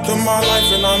packed up my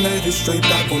life and I made it straight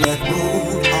back on that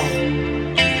road.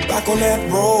 Back on that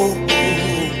road.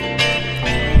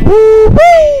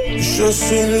 You should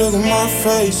see the look on my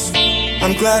face.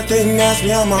 I'm glad they didn't ask me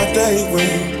how my day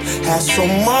went. Had so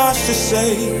much to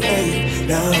say, hey,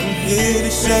 now I'm here to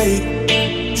say.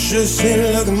 You should see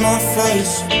the look on my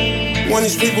face. When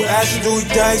these people ask you, do we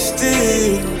die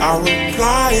still? I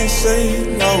reply and say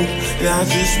no, and I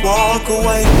just walk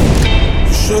away.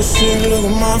 You should see the look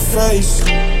on my face.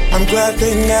 I'm glad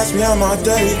they didn't ask me how my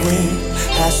day went.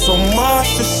 Had so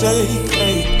much to say,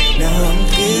 hey, now I'm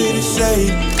here to say.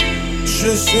 You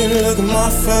should see the look on my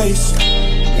face.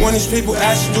 When these people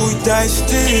ask you, do we die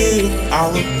still? I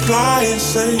reply and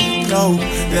say no,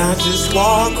 and I just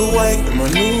walk away in my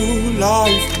new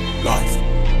life.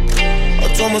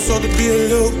 I told myself to be a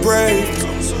little brave.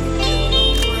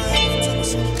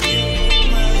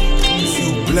 If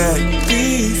you black,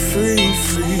 be free,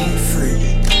 free, free.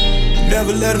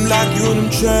 Never let them lock you in them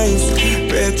chains.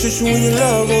 Pay attention when your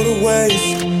love go to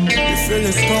waste. Your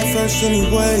feelings come first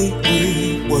anyway.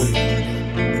 Wait.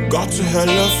 You got to have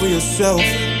love for yourself.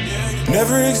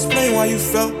 Never explain why you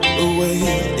felt away.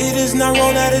 It is not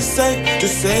wrong that it's safe to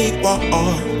say why.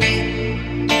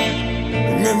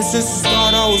 Remember since the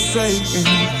start I was saying,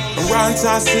 I'm riding till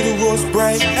I see the rules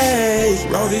break. Hey,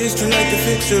 roll the history like the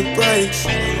picture breaks.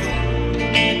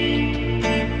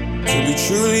 To be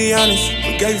truly honest,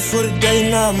 forgave you for the day,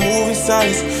 now I'm moving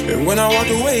silence. And when I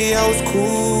walked away, I was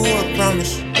cool, I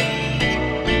promise.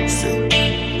 Still,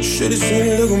 you should've seen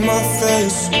the look on my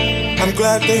face. I'm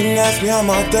glad they didn't ask me how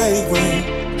my day went.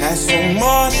 Had so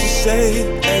much to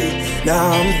say, hey,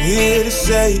 now I'm here to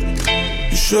say.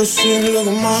 You should've seen the look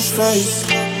on my face.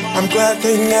 I'm glad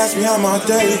they didn't ask me how my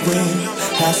day went.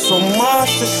 Had so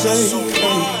much to say,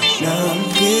 hey, now I'm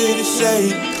here to say.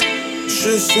 You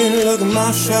should've seen the look on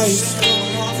my face.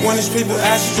 When these people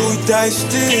ask do we die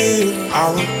still,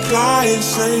 I reply and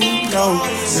say no.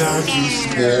 Now I'm just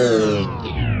scared.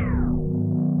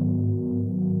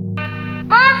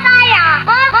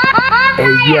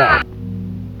 Hey yo,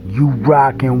 you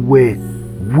rockin' with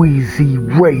Weezy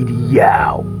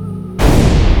Radio.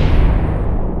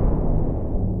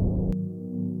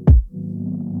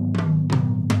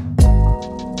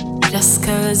 Just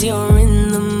cause you're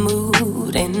in the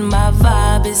mood and my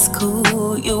vibe is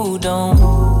cool, you don't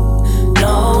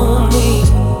know me.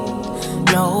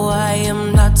 No, I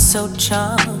am not so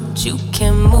charmed. You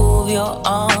can move your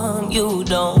arm, you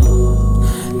don't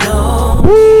know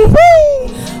me.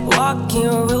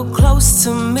 Walking real close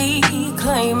to me,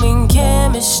 claiming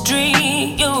chemistry,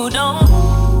 you don't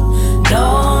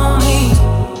know me.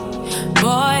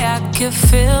 Boy, I can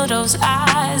feel those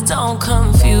eyes, don't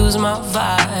confuse my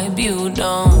vibe, you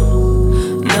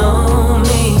don't know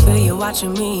me. Feel you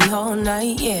watching me all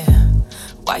night, yeah.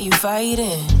 Why you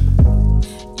fighting?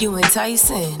 You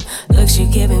enticing. Looks you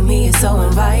giving me is so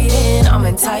inviting. I'm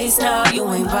enticed now, you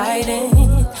ain't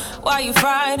biting. Why you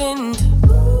frightened?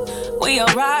 We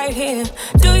are right here.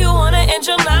 Do you wanna end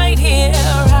your night here?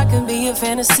 Or I can be a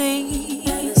fantasy.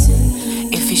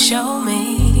 If you show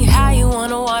me how you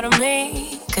wanna water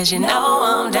me, cause you know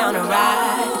I'm down to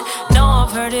ride. Know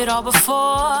I've heard it all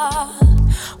before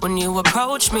when you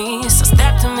approach me. So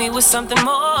step to me with something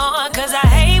more, cause I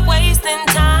hate wasting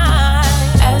time.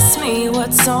 Ask me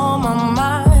what's on my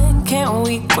mind. Can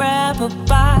we grab a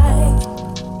bite?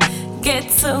 Get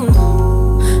to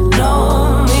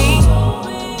know me.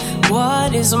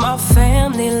 What is my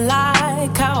family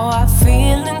like? How I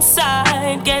feel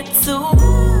inside? Get to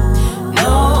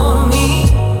know me.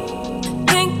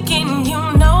 Thinking you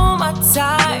know my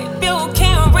type. You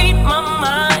can't read my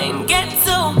mind. Get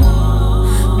to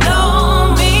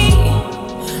know me.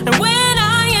 And when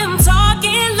I am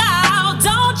talking loud,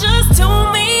 don't just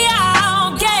tune me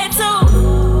out. Get to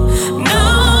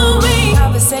know me.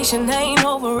 Conversation ain't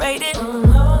overrated.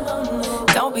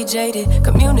 Don't be jaded.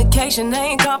 Communication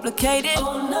ain't complicated.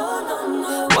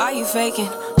 Why you faking?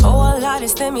 Oh, a lot of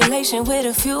stimulation with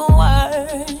a few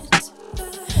words.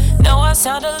 Know I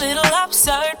sound a little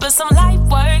absurd, but some light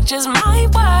work just might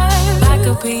work. I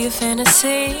could be a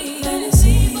fantasy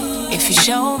if you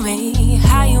show me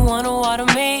how you wanna water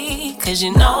me, cause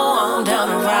you know I'm down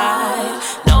to ride.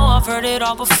 Know I've heard it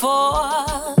all before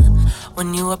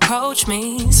when you approach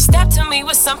me. Step to me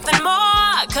with something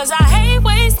more, cause I hate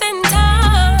wasting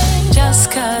time.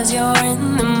 Just cause you're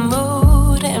in the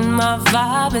mood and my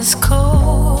vibe is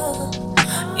cool,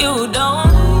 you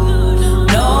don't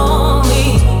know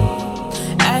me.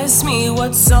 Ask me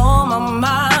what's on my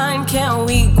mind. Can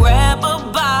we grab a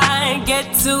bite?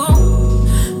 Get to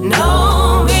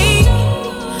know me.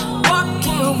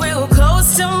 Walking real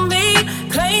close to me,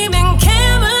 claiming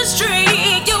chemistry,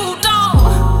 you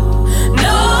don't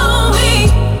know me.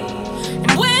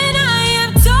 And when I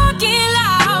am talking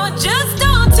loud, just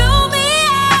don't tune me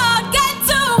out. Get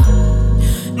to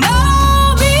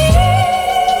know me.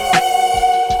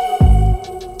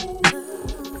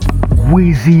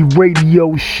 Weezy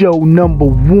Radio Show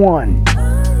 #1.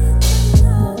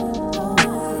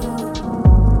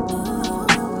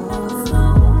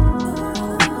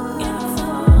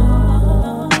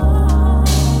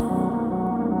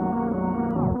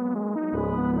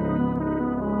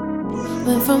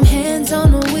 Went from hands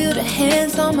on the wheel to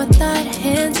hands on my thigh, to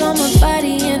hands on my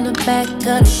body in the back of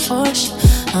the Porsche.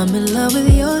 I'm in love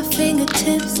with your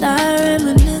fingertips. I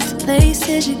reminisce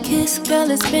places you kiss, girl,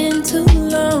 it's been too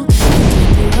long.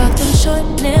 You rock them short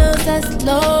nails, that's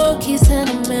low-key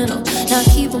sentimental. Now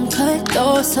keep them cut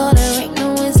though, so there ain't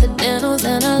no incidentals.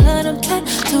 And I love them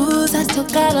tattoos, I still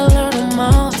gotta learn them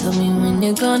all. Tell me when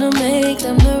you're gonna make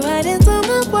them the writings on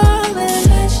the wall and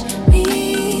hush me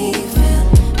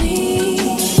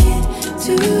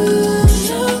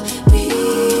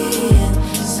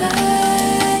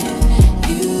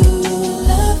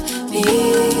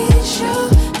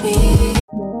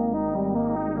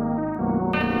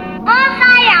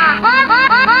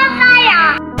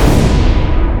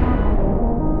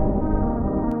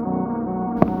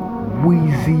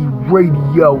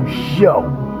Radio Show.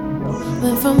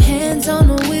 Went from hands on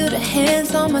the wheel to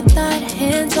hands on my thigh to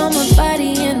hands on my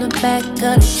body in the back of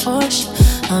the Porsche.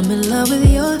 I'm in love with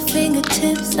your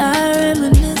fingertips. I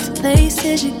reminisce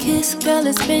places you kiss, girl,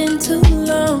 it's been too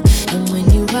long. And when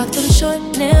you rock them short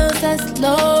nails, that's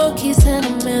low-key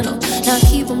sentimental. Now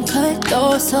keep them cut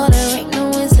though, so there ain't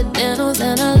no incidentals.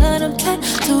 And I love them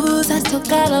tattoos, I still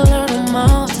gotta learn them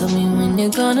all. Tell me when you're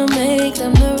gonna make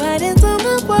them the writings on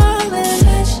the wall. And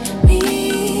touch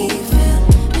me, feel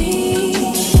me,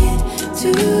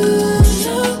 to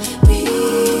know me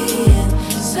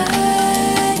inside.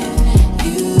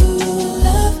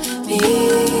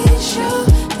 Show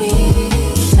me,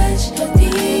 touch me,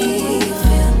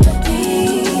 feel me,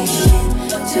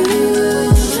 to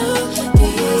know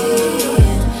me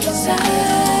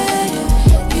inside.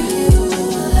 You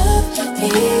love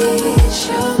me,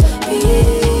 show me,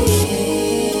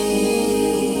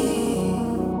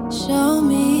 show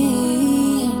me.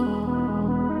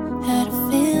 Had a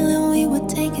feeling we would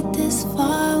take it this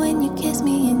far when you kissed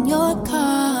me in your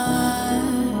car.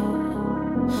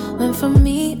 Went from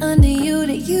me under you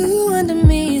to you under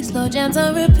me. Slow jams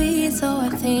on repeat, so I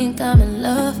think I'm in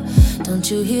love. Don't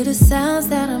you hear the sounds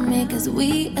that I make as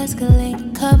we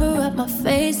escalate? Cover up my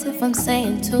face if I'm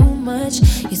saying too much.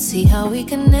 You see how we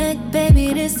connect,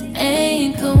 baby, this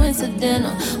ain't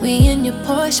coincidental. We in your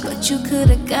Porsche, but you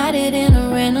could've got it in a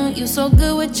rental. You so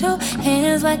good with your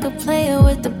hands, like a player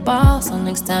with the ball. So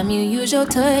next time you use your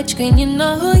touch screen, you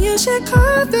know who you should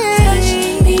call, baby. Touch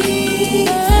me,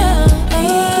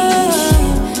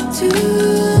 to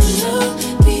know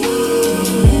me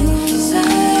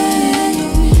inside.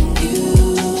 You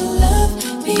love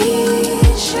me,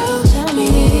 show me,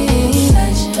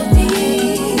 touch me,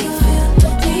 feel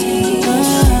me,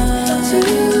 to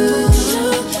know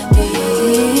me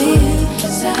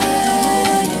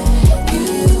inside. You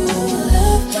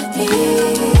love me,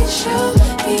 show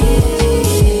me,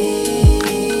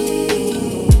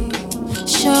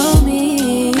 show me.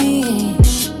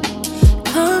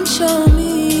 Come show me.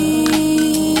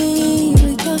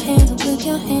 With your hands, with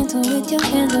your hands, with your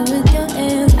hands, with your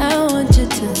hands. I want you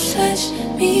to touch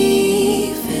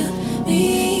me, feel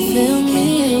me,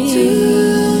 to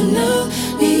know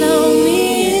me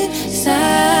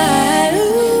inside.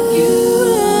 You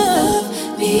love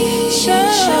me,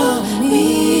 show me,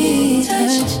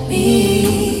 touch me,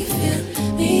 feel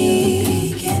me,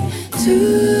 get to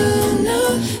know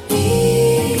me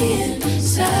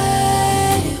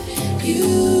inside. You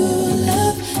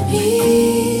love me,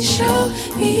 show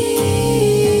me.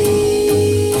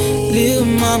 Little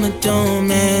mama don't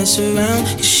mess around,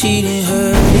 'cause she didn't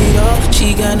hurt it all.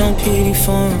 She got no pity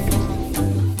for him.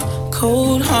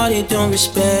 Cold-hearted, don't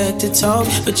respect the talk,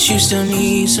 but you still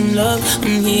need some love.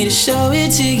 I'm here to show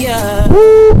it to ya.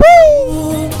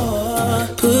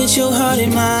 Put your heart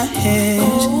in my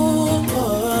hands.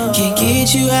 Can't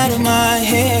get you out of my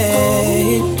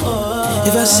head.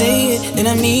 If I say it, then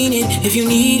I mean it. If you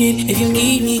need it, if you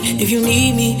need me, if you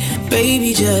need me,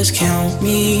 baby, just count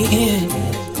me in.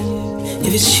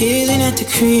 If it's chillin' at the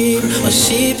crib or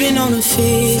sippin' on the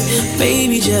fizz,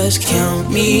 baby, just count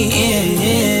me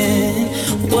in.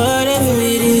 Whatever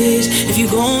it is, if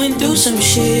you're going through some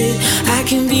shit, I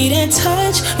can be that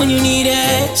touch when you need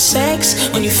that sex,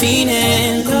 when you're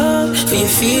feeling love for your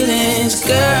feelings.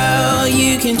 Girl,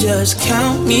 you can just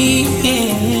count me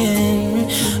in.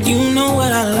 You know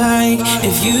what I like.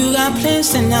 If you got plans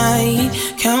tonight,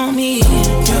 count me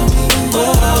in.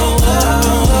 Whoa, whoa, whoa.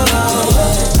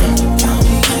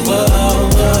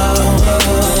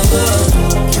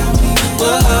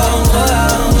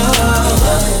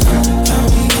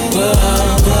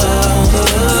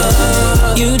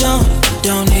 You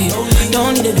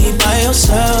don't need to be by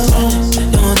yourself.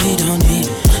 Don't need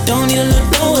to look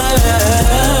nowhere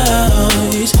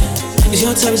else. 'Cause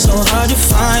your type is so hard to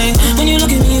find. When you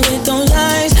look at me with those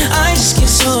eyes, I just get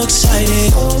so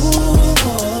excited.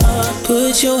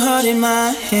 Put your heart in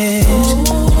my hands.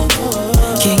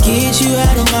 Can't get you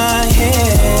out of my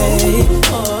head.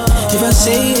 If I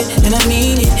say it, then I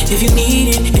mean it. If you need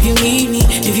it, if you need me,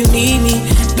 if you need me,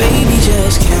 baby,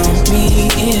 just count me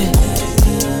in.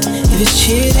 If it's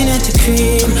chillin' at the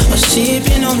crib or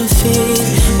sippin' on the fizz,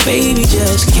 baby,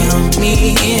 just count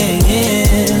me in.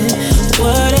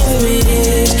 Whatever it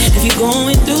is, if you're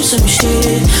going through some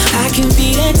shit, I can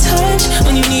be that touch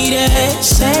when you need that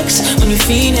sex, when you're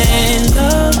feeling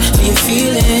love for your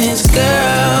feelings.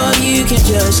 Girl, you can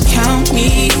just count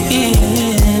me in.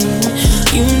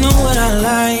 You know what I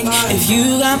like. If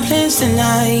you got plans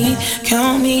tonight,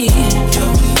 count me in.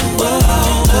 Whoa,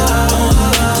 whoa, whoa, whoa,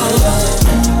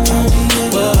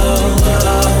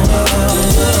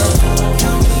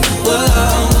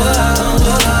 whoa.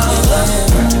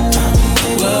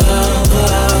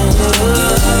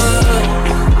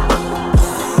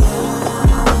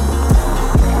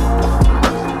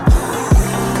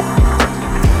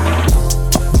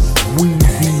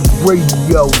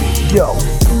 Radio Show.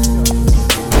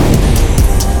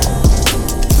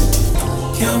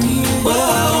 Count me, whoa,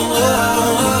 whoa,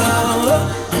 whoa.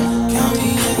 Count me,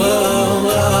 whoa,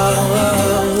 whoa,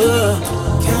 whoa.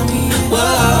 Count me, whoa,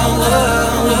 whoa,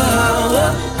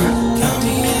 whoa. Count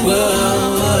me, whoa,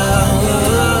 whoa,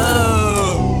 whoa.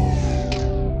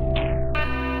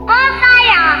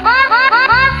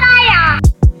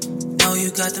 Know you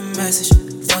got the message.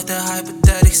 Fuck the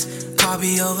hypothetics. Car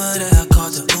be over there. I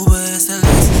called the Uber. It's the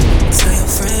latest. Tell your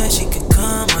friend she could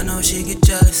come. I know she get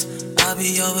jealous. I'll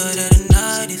be over there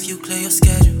tonight if you clear your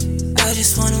schedule. I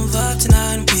just wanna vibe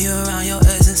tonight and be around your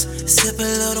essence. Sip a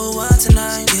little wine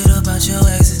tonight, get about your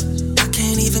exes. I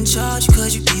can't even charge you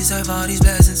cause you deserve all these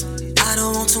blessings. I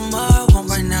don't want tomorrow, want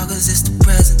right now cause it's the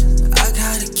present. I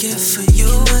got a gift for you,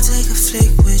 I take a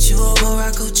flick with you.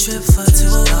 Morocco trip for two,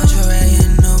 lingerie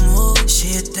in the mood.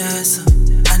 She a dancer,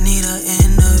 I need her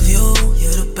interview.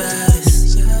 You're the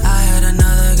baddest. I had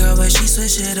another girl but she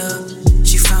switched it up.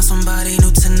 She found somebody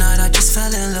new tonight, I just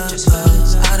fell in love.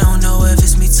 I don't know if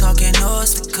it's me talking or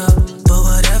it's the cup, but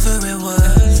whatever it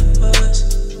was,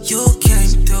 you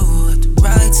came through at the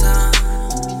right time.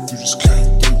 You just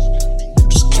came through, you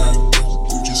just came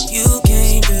through, you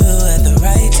came through at the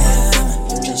right time.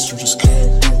 You just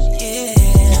came through, yeah.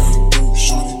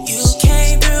 You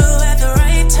came through at the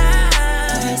right time.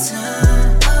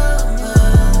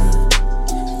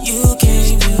 You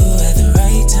came through at the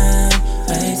right time,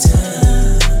 right time.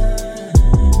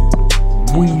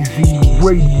 Weezy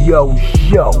Radio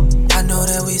Show. I know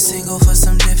that we single for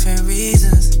some different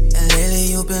reasons, and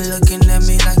lately you've been looking at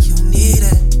me like you need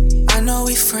it. I know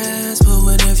we friends, but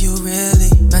what if you really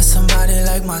met somebody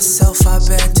like myself? I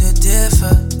beg to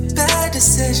differ. Bad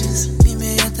decisions, meet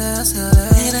me at the house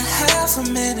in a half a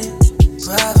minute.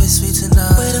 Private suite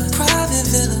tonight with a private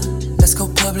villa. Let's go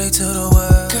public to the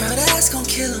world. Girl, that's gon'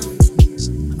 kill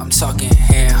 'em. I'm talking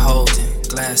hand holding,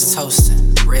 glass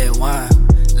toasting, red wine.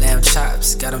 Lamb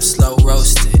chops, got them slow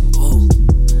roasted. Ooh,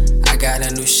 I got a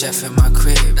new chef in my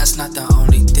crib. That's not the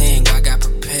only thing I got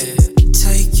prepared.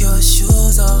 Take your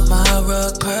shoes off, my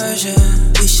rug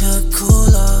Persian. We should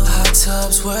cool off, hot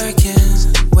tubs working.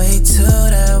 Wait till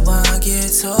that wine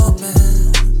gets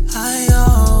open. I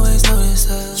always notice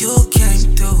that you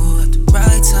came through at the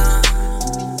right time.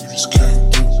 You just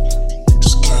came through, you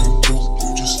just came through,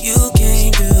 you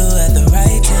came through at the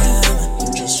right time.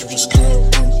 You just came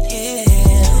through.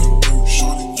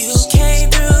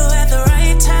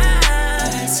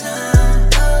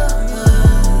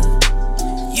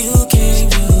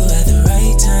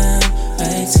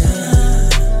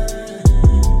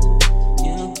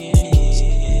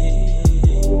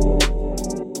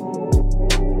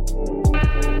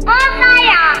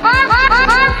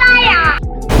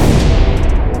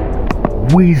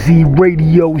 Weezy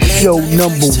Radio Show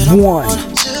number 1.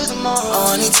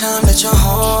 Anytime that you're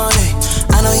horny,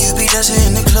 I know you be dancing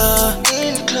in the club.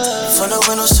 From the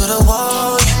windows to the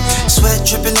wall, yeah. Sweat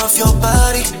dripping off your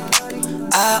body.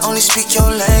 I only speak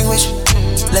your language.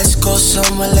 Let's go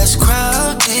somewhere less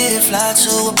crowded. Fly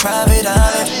to a private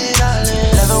island.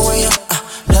 Love it when you,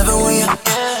 love it when you,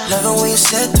 love it when you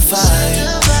set the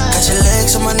fire. Got your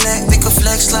legs on my neck, we can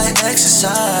flex like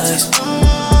exercise.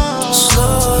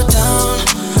 Slow down,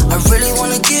 I really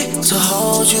wanna get to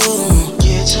hold you.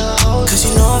 Cause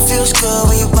you know it feels good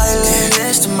when you violin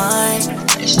next to mine.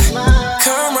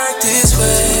 Come right this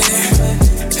way.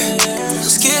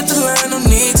 Skip the line, no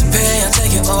need to pay, I'll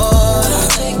take your order.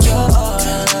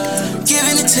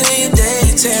 Giving it to you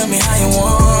daily, tell me how you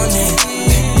want it.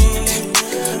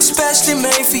 Especially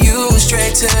made for you,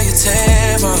 straight to your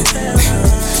table.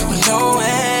 With no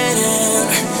waiting.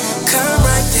 Come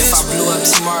right this way. If I blew up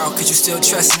tomorrow, could you still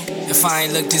trust me? If I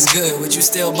ain't looked as good, would you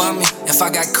still bum me? If I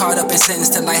got caught up and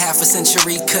sentenced to like half a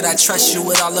century, could I trust you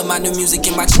with all of my new music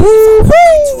in my chest?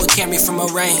 To a Camry from a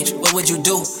range, what would you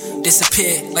do?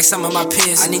 Disappear like some of my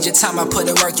peers. I need your time, I put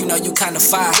in work, you know you kinda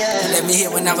fire. You let me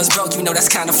hit when I was broke, you know that's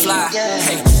kinda fly.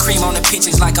 Hey, cream on the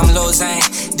peaches like I'm Lil Zane.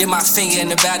 Dip my finger in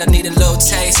the batter, need a little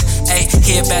taste. Hey,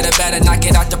 here better, knock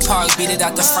it out the park, beat it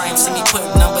out the frame. See me put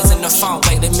numbers in the phone,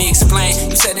 wait, let me explain.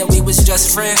 You said that we was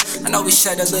just friends. I know we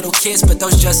shared a little kiss, but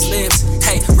those just lives.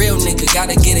 Hey, real nigga,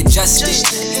 gotta get adjusted.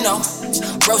 You know,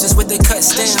 roses with the cut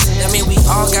stems. That mean we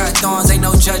all got thorns, ain't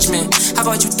no judgment. How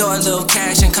about you throw a little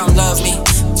cash and come love me?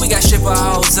 We got stripper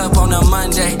hoes up on a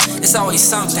Monday. It's always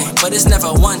something, but it's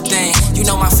never one thing. You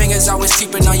know my fingers always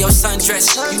creeping on your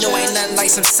sundress. You know ain't nothing like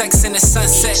some sex in the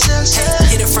sunset.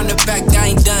 Hey, hit it from the back, I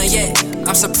ain't done yet.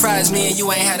 I'm surprised me and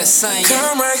you ain't had a son yet.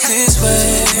 Come right this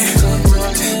way.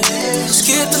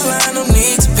 Skip the line, no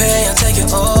need to pay, I'll take your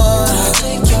order.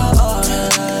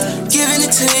 Giving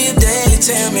it to you daily,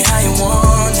 tell me how you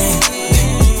want it.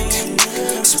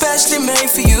 specially made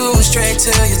for you, straight to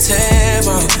your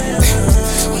table.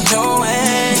 No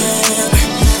way,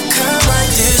 come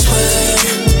right this way.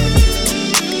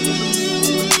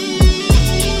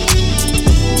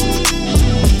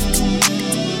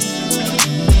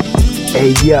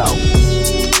 Hey yo,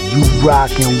 you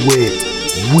rockin' with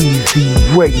Weezy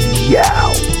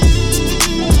Radio.